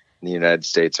the United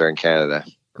States or in Canada.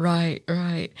 Right.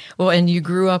 Well, and you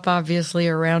grew up obviously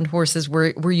around horses.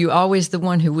 Were you always the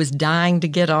one who was dying to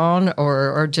get on,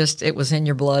 or just it was in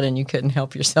your blood and you couldn't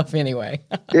help yourself anyway?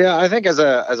 Yeah, I think as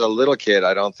a little kid,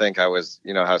 I don't think I was,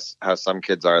 how some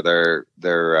kids are.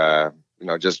 They're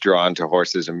just drawn to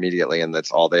horses immediately, and that's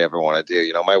all they ever want to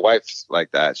do. My wife's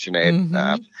like that, Sinead.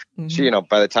 Mm-hmm. She,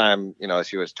 by the time,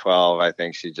 she was 12, I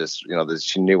think she just,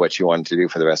 she knew what she wanted to do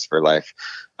for the rest of her life.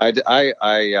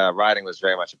 Riding was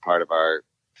very much a part of our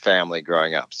family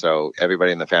growing up. So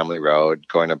everybody in the family rode.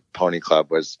 Going to pony club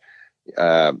was,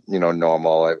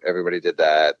 normal. Everybody did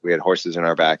that. We had horses in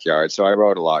our backyard. So I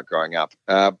rode a lot growing up.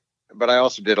 But I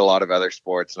also did a lot of other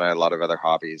sports, and I had a lot of other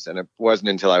hobbies. And it wasn't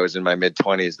until I was in my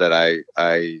mid-20s that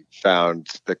I found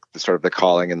the sort of the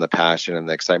calling and the passion and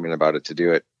the excitement about it to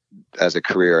do it as a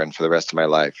career and for the rest of my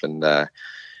life. And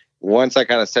once I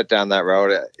kind of set down that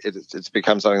road, it's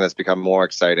become something that's become more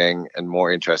exciting and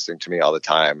more interesting to me all the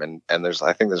time. And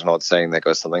I think there's an old saying that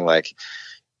goes something like,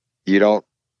 you don't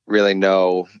really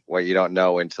know what you don't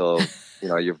know until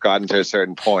you've gotten to a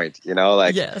certain point.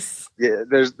 Yes. Yeah,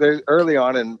 there's early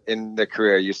on in the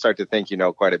career, you start to think you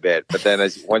know quite a bit, but then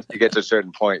once you get to a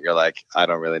certain point, you're like, I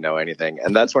don't really know anything,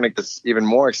 and that's when it gets even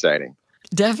more exciting.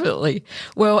 Definitely.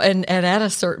 Well, and at a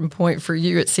certain point for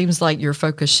you, it seems like your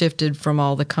focus shifted from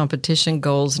all the competition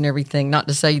goals and everything. Not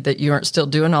to say that you aren't still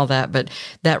doing all that, but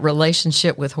that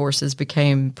relationship with horses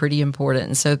became pretty important.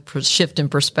 And so shift in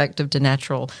perspective to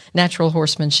natural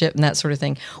horsemanship and that sort of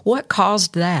thing. What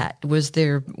caused that?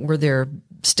 Were there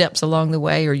steps along the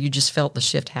way, or you just felt the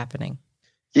shift happening?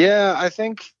 Yeah, I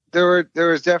think there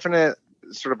was definite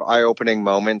sort of eye-opening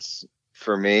moments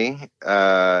for me.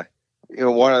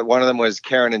 One of them was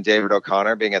Karen and David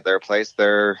O'Connor being at their place.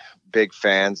 They're big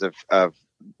fans of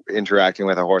interacting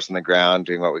with a horse on the ground,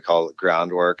 doing what we call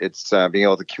groundwork. It's being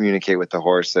able to communicate with the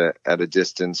horse at a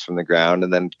distance from the ground,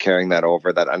 and then carrying that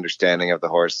over, that understanding of the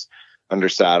horse under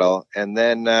saddle. And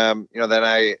then, then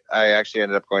I actually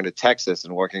ended up going to Texas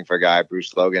and working for a guy,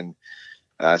 Bruce Logan,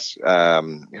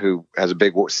 who has a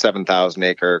big 7,000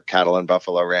 acre cattle and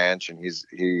buffalo ranch, and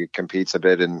he competes a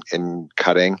bit in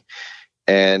cutting.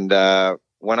 And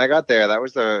when I got there,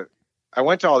 I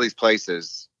went to all these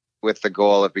places with the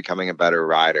goal of becoming a better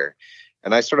rider.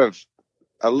 And I sort of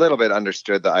a little bit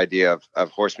understood the idea of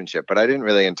horsemanship, but I didn't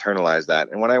really internalize that.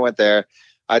 And when I went there,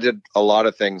 I did a lot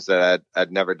of things that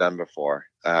I'd never done before.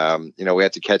 We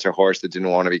had to catch a horse that didn't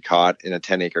want to be caught in a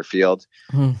 10-acre field.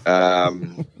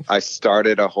 I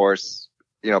started a horse,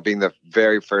 being the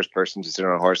very first person to sit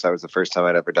on a horse. That was the first time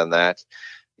I'd ever done that.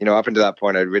 Up until that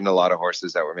point, I'd ridden a lot of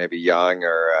horses that were maybe young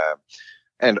or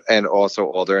and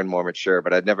also older and more mature,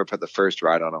 but I'd never put the first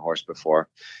ride on a horse before.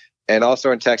 And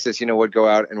also in Texas, would go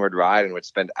out and would ride and would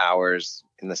spend hours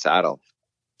in the saddle.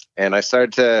 And I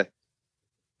started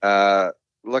to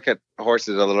look at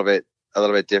horses a little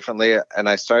bit differently, and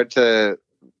I started to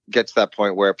get to that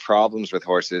point where problems with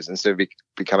horses, instead of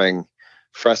becoming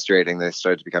frustrating, they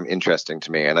started to become interesting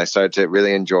to me, and I started to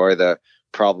really enjoy the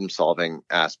problem-solving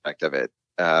aspect of it.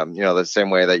 The same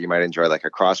way that you might enjoy like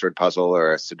a crossword puzzle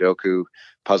or a Sudoku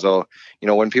puzzle.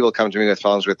 When people come to me with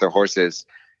problems with their horses,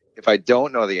 if I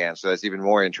don't know the answer, that's even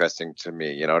more interesting to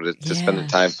me, to spend the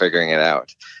time figuring it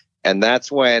out. And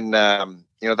that's when,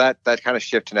 that kind of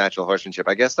shift to natural horsemanship,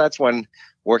 I guess that's when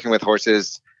working with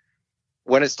horses,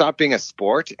 when it stopped being a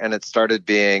sport and it started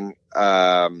being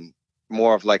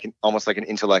more of almost like an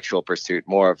intellectual pursuit,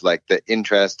 more of like the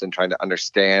interest and trying to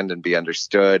understand and be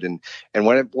understood. And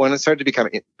when it started to become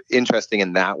interesting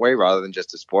in that way, rather than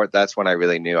just a sport, that's when I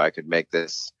really knew I could make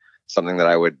this something that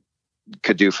I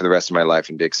could do for the rest of my life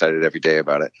and be excited every day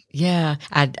about it. Yeah.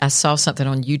 I saw something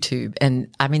on YouTube,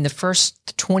 and I mean, the first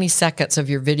 20 seconds of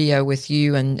your video with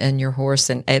you and your horse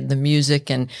and the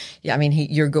music, and I mean,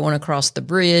 you're going across the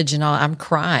bridge and all, I'm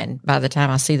crying by the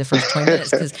time I see the first 20 minutes,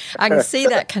 because I can see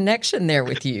that connection there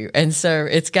with you. And so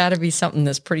it's got to be something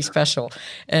that's pretty special.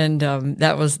 And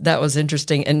that was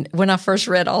interesting. And when I first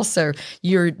read also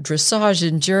your dressage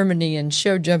in Germany and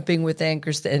show jumping with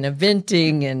anchors and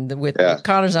eventing and with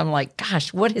Connors, I'm like,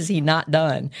 gosh, what has he not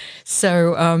done?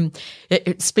 So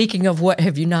speaking of what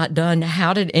have you not done,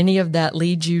 how did any of that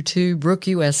lead you to Brook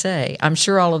USA? I'm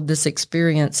sure all of this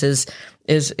experience is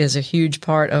a huge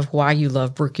part of why you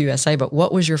love Brook USA, but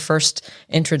what was your first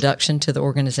introduction to the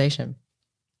organization?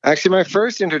 Actually, my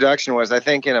first introduction was, I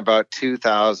think, in about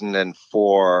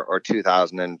 2004 or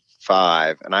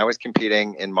 2005, and I was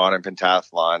competing in modern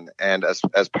pentathlon, and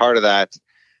as part of that,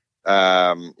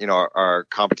 our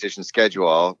competition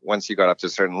schedule, once you got up to a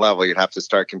certain level, you'd have to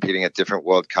start competing at different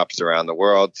World Cups around the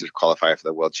world to qualify for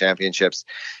the World Championships.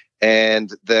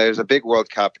 And there's a big World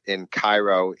Cup in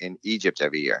Cairo in Egypt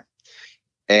every year.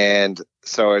 And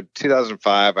so in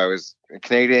 2005, I was a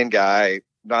Canadian guy,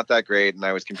 not that great, and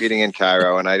I was competing in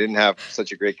Cairo, and I didn't have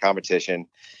such a great competition.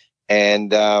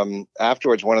 And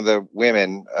afterwards, one of the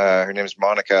women, her name is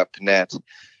Monica Panette,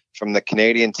 from the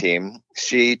Canadian team,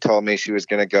 she told me she was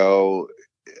going to go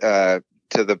to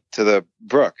the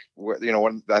brook, where,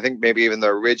 I think maybe even the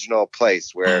original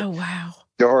place where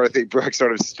Dorothy Brooke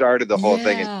sort of started the whole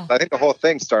thing. And I think the whole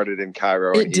thing started in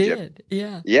Cairo in Egypt.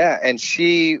 Yeah. And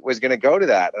she was going to go to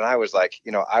that. And I was like,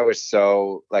 I was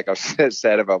so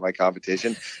upset about my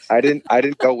competition. I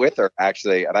didn't go with her,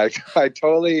 actually. And I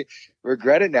totally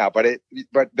regret it now. But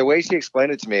the way she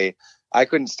explained it to me, I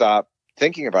couldn't stop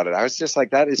thinking about it. I was just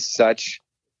like, that is such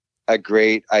a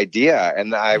great idea.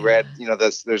 And I read,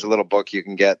 there's a little book you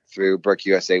can get through Brook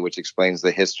USA, which explains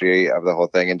the history of the whole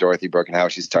thing and Dorothy Brooke and how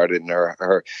she started. And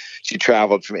she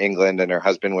traveled from England, and her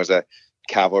husband was a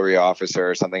cavalry officer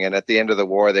or something. And at the end of the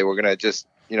war, they were going to just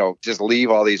leave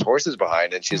all these horses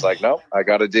behind. And she's like, no, I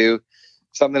got to do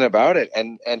something about it.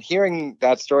 And hearing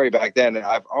that story back then,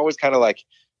 I've always kind of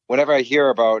whenever I hear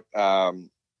about,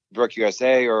 Brook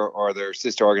USA or their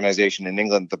sister organization in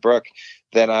England, the Brook,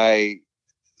 then I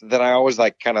always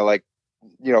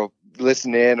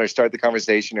listen in or start the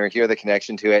conversation or hear the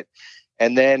connection to it.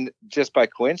 And then just by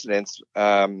coincidence,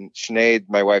 Sinead,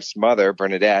 my wife's mother,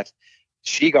 Bernadette,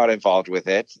 she got involved with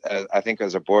it, I think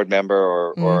as a board member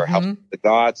or helped the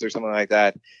dots or something like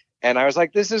that. And I was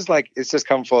like, this is it's just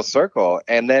come full circle.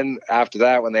 And then after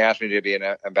that, when they asked me to be an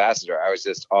ambassador, I was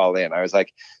just all in. I was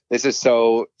like, this is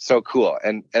so, so cool.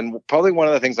 And probably one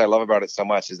of the things I love about it so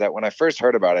much is that when I first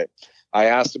heard about it, I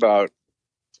asked about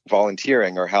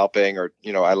volunteering or helping, or,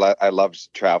 I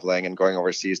loved traveling and going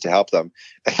overseas to help them.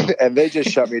 And they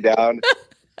just shut me down.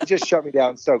 Just shut me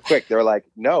down so quick. They were like,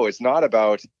 no, it's not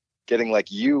about getting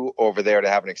you over there to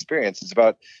have an experience. It's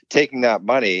about taking that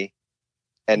money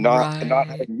and not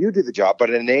having you do the job, but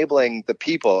enabling the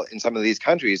people in some of these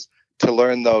countries to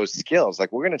learn those skills. We're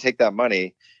going to take that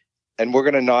money and we're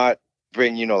going to not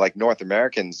bring, North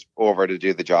Americans over to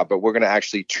do the job, but we're going to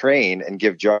actually train and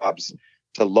give jobs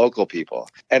to local people.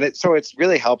 And it's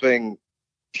really helping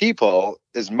people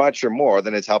as much or more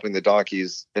than it's helping the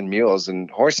donkeys and mules and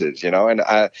horses, and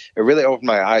it really opened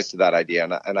my eyes to that idea.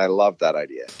 And I love that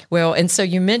idea. Well, and so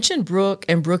you mentioned Brook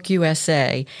and Brook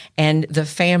USA and the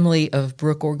family of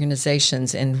Brook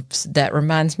organizations. And that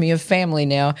reminds me of family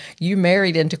now. You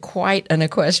married into quite an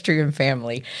equestrian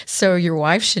family. So your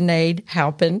wife, Sinead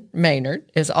Halpin Maynard,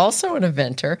 is also an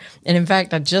eventer. And in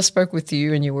fact, I just spoke with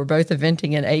you and you were both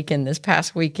eventing in Aiken this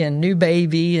past weekend, new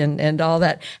baby and all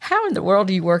that. How in the world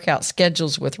do you work out schedules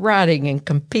with riding and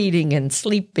competing and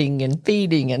sleeping and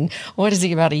feeding? And what is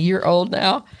he, about a year old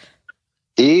now?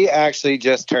 He actually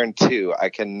just turned 2. I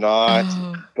cannot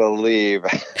believe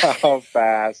how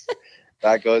fast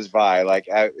that goes by.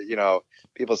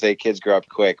 People say kids grow up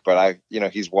quick, but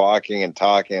he's walking and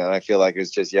talking, and I feel like it was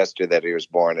just yesterday that he was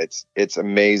born. It's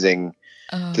amazing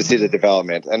to see the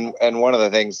development. And one of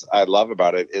the things I love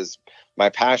about it is my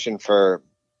passion for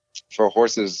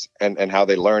horses and how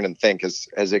they learn and think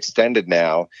has extended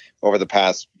now over the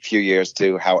past few years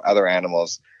to how other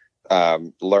animals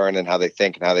learn and how they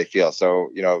think and how they feel.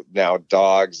 So, now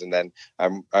dogs, and then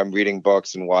I'm reading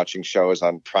books and watching shows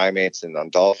on primates and on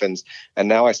dolphins. And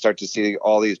now I start to see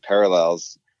all these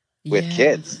parallels with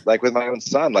kids, with my own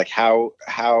son,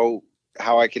 how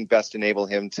I can best enable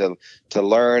him to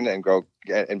learn and grow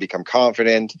and become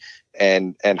confident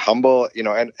and humble,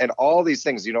 and all these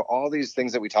things, all these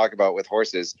things that we talk about with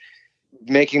horses,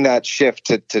 making that shift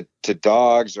to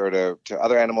dogs or to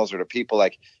other animals or to people,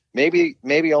 like maybe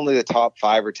only the top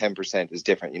 5 or 10% is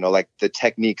different. Like the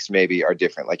techniques maybe are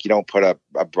different. Like you don't put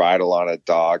a bridle on a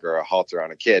dog or a halter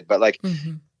on a kid, but like,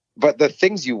 but the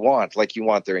things you want, like you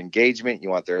want their engagement, you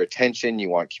want their attention, you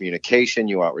want communication,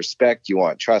 you want respect, you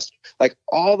want trust, like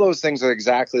all those things are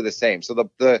exactly the same. So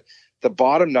the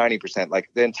bottom 90%, like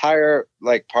the entire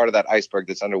like part of that iceberg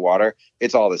that's underwater,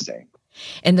 it's all the same.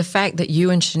 And the fact that you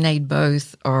and Sinead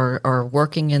both are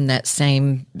working in that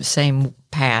same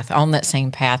path, on that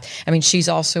same path. I mean, she's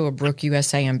also a Brook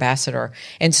USA ambassador.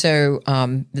 And so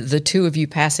the two of you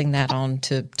passing that on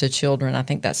to children, I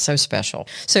think that's so special.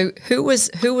 So who was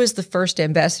the first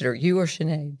ambassador, you or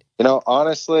Sinead?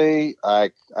 Honestly,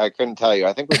 I couldn't tell you.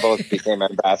 I think we both became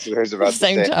ambassadors about the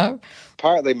same time.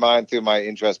 Partly mine through my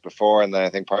interest before, and then I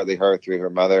think partly her through her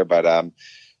mother. But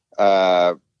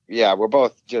yeah, we're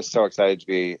both just so excited to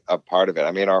be a part of it.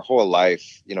 I mean, our whole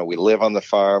life, we live on the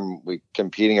farm, we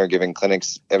competing or giving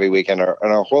clinics every weekend. And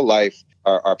our whole life,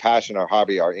 our passion, our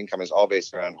hobby, our income is all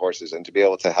based around horses. And to be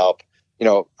able to help,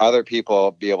 other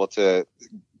people be able to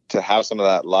have some of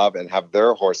that love and have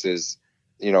their horses,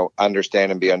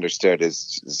 understand and be understood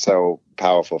is so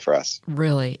powerful for us.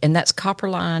 Really? And that's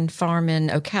Copperline Farm in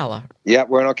Ocala. Yeah,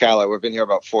 we're in Ocala. We've been here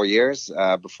about 4 years.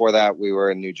 Before that, we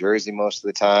were in New Jersey most of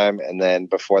the time. And then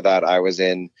before that, I was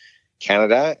in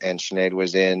Canada, and Sinead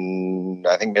was in,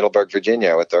 I think, Middleburg,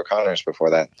 Virginia with the O'Connors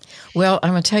before that. Well, I'm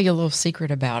going to tell you a little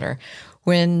secret about her.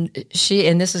 When she,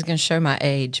 and this is going to show my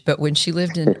age, but when she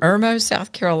lived in Irmo,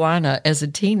 South Carolina as a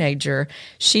teenager,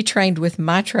 she trained with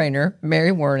my trainer, Mary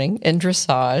Werning, in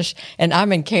dressage, and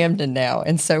I'm in Camden now.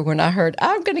 And so when I heard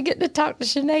I'm going to get to talk to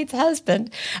Sinead's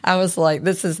husband, I was like,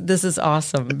 this is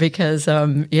awesome because,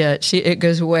 it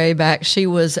goes way back. She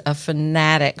was a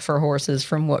fanatic for horses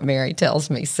from what Mary tells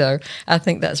me. So I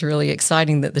think that's really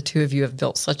exciting that the two of you have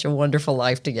built such a wonderful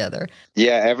life together.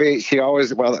 Yeah, she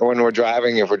always, when we're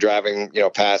driving, if we're driving,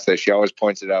 past this, she always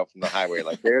points it out from the highway,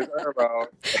 like, there's Irmo.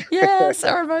 Yes,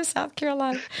 Irmo, South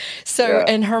Carolina. So, yeah.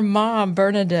 And her mom,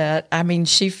 Bernadette, I mean,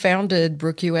 she founded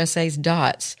Brook USA's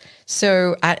DOTS.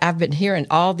 So I've been hearing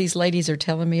all these ladies are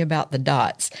telling me about the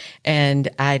DOTS, and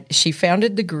she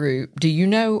founded the group. Do you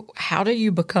know, how do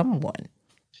you become one?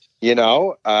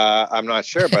 I'm not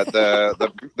sure, but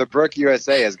the Brook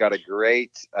USA has got a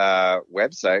great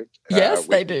website. Yes,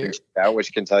 they do.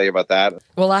 Which can tell you about that.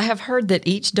 Well, I have heard that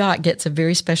each dot gets a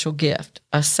very special gift,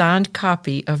 a signed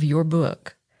copy of your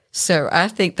book. So I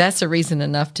think that's a reason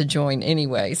enough to join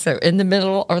anyway. So in the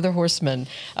middle are the horsemen.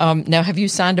 Now, have you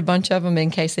signed a bunch of them in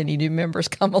case any new members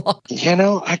come along?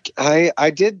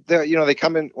 I did. They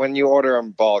come in when you order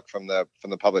them bulk from the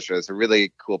publisher. It's a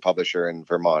really cool publisher in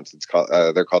Vermont. It's called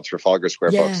they're called Trafalgar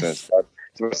Square Books, and it's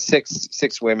about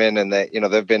six women, and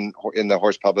they've been in the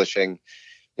horse publishing,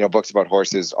 books about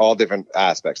horses, all different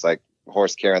aspects like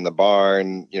horse care in the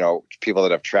barn. People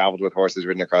that have traveled with horses,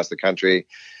 ridden across the country.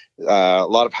 A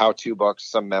lot of how-to books,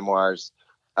 some memoirs.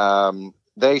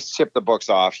 They ship the books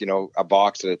off, a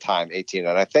box at a time, 18.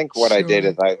 And I think what I did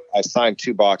is I signed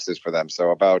 2 boxes for them.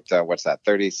 So about,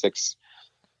 36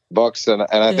 books. And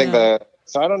I think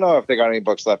so I don't know if they got any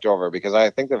books left over because I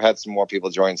think they've had some more people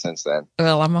join since then.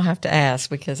 Well, I'm going to have to ask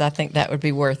because I think that would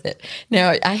be worth it.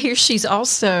 Now, I hear she's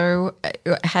also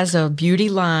has a beauty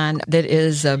line that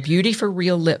is a Beauty for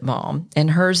Real lip balm, and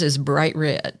hers is bright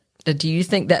red. Do you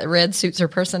think that red suits her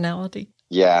personality?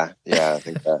 Yeah, I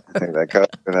think that goes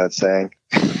without saying.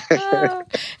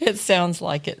 It sounds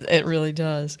like it. It really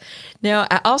does. Now,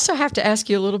 I also have to ask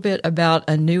you a little bit about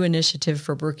a new initiative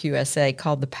for Brook USA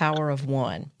called The Power of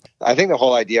One. I think the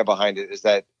whole idea behind it is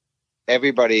that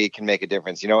everybody can make a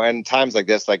difference, and times like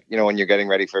this, like, when you're getting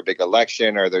ready for a big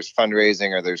election or there's fundraising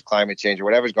or there's climate change or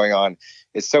whatever's going on,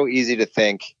 it's so easy to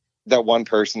think that one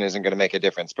person isn't going to make a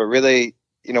difference. But really,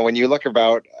 when you look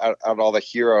about at all the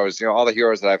heroes, all the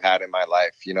heroes that I've had in my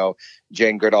life,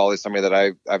 Jane Goodall is somebody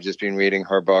that I've just been reading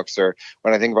her books. Or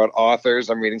when I think about authors,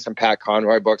 I'm reading some Pat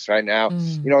Conroy books right now.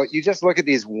 You just look at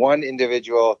these one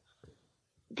individual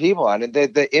people and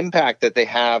the impact that they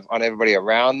have on everybody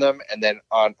around them. And then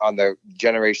on the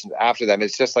generations after them,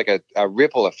 it's just like a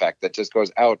ripple effect that just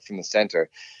goes out from the center.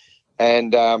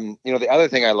 And, the other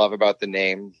thing I love about the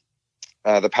name,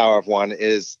 The Power of One,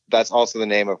 is that's also the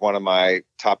name of one of my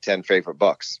top 10 favorite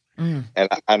books. And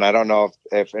I don't know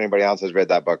if anybody else has read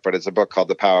that book, but it's a book called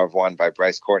The Power of One by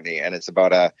Bryce Courtney. And it's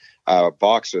about a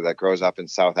boxer that grows up in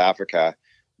South Africa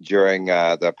during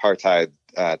the apartheid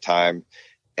time.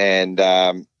 And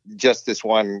just this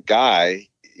one guy,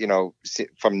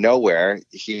 from nowhere,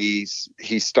 he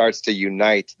starts to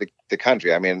unite the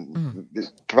country. I mean,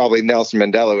 probably Nelson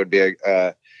Mandela would be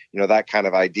that kind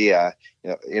of idea.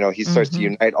 He starts to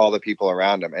unite all the people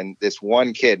around him, and this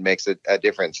one kid makes a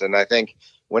difference. And I think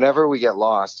whenever we get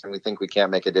lost and we think we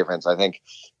can't make a difference, I think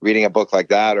reading a book like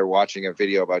that, or watching a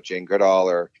video about Jane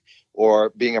Goodall,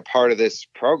 or being a part of this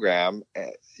program,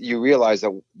 you realize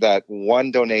that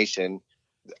one donation,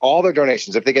 all their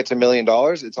donations, if they get to $1 million,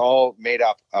 it's all made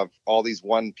up of all these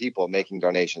one people making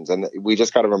donations. And we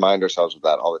just got to remind ourselves of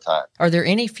that all the time. Are there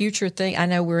any future things? I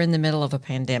know we're in the middle of a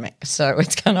pandemic, so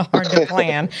it's kind of hard to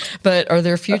plan, but are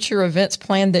there future events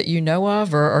planned that you know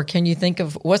of, or can you think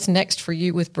of what's next for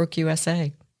you with Brooke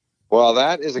USA? Well,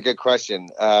 that is a good question.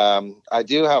 I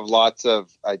do have lots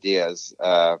of ideas.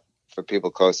 For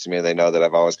people close to me, they know that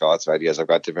I've always got lots of ideas. I've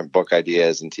got different book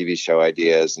ideas and TV show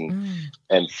ideas and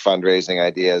fundraising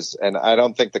ideas. And I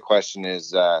don't think the question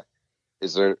is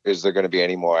there going to be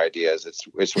any more ideas? It's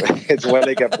when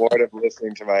they get bored of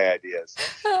listening to my ideas,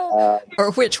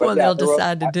 or which one they'll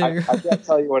decide to do. I can't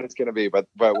tell you what it's going to be, but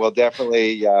we'll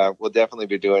definitely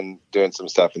be doing some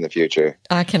stuff in the future.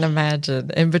 I can imagine.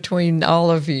 And between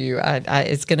all of you,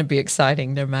 it's going to be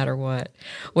exciting no matter what.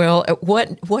 Well,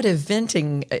 what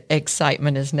eventing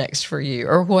excitement is next for you,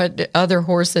 or what other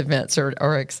horse events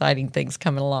or exciting things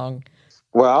coming along?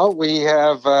 Well, we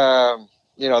have.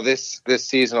 This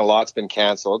season, a lot's been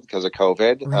canceled because of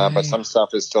COVID, right. But some stuff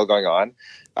is still going on.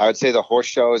 I would say the horse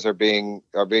shows are being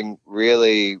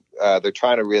really, they're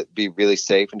trying to be really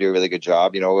safe and do a really good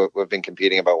job. We've been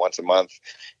competing about once a month,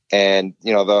 and,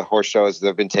 the horse shows,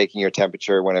 they've been taking your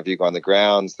temperature whenever you go on the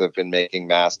grounds. They've been making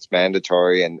masks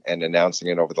mandatory and announcing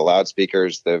it over the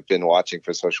loudspeakers. They've been watching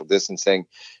for social distancing.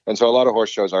 And so a lot of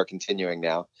horse shows are continuing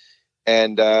now.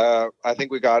 And I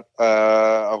think we got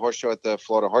a horse show at the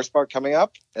Florida Horse Park coming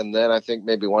up. And then I think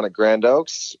maybe one at Grand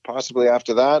Oaks, possibly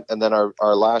after that. And then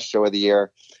our last show of the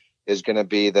year is going to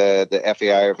be the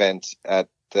FAI event at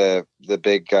the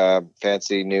big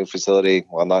fancy new facility.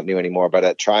 Well, not new anymore, but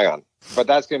at Tryon. But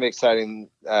that's going to be exciting.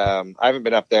 I haven't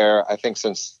been up there, I think,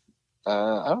 since,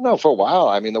 I don't know, for a while.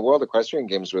 I mean, the World Equestrian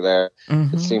Games were there.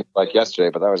 It seemed like yesterday,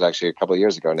 but that was actually a couple of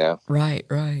years ago now. Right.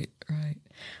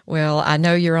 Well, I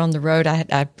know you're on the road.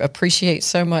 I appreciate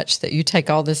so much that you take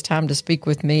all this time to speak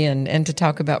with me and to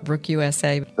talk about Brooke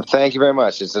USA. Thank you very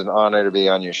much. It's an honor to be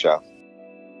on your show.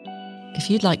 If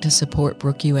you'd like to support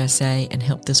Brooke USA and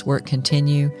help this work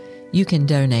continue, you can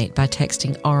donate by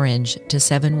texting ORANGE to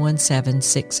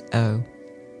 71760.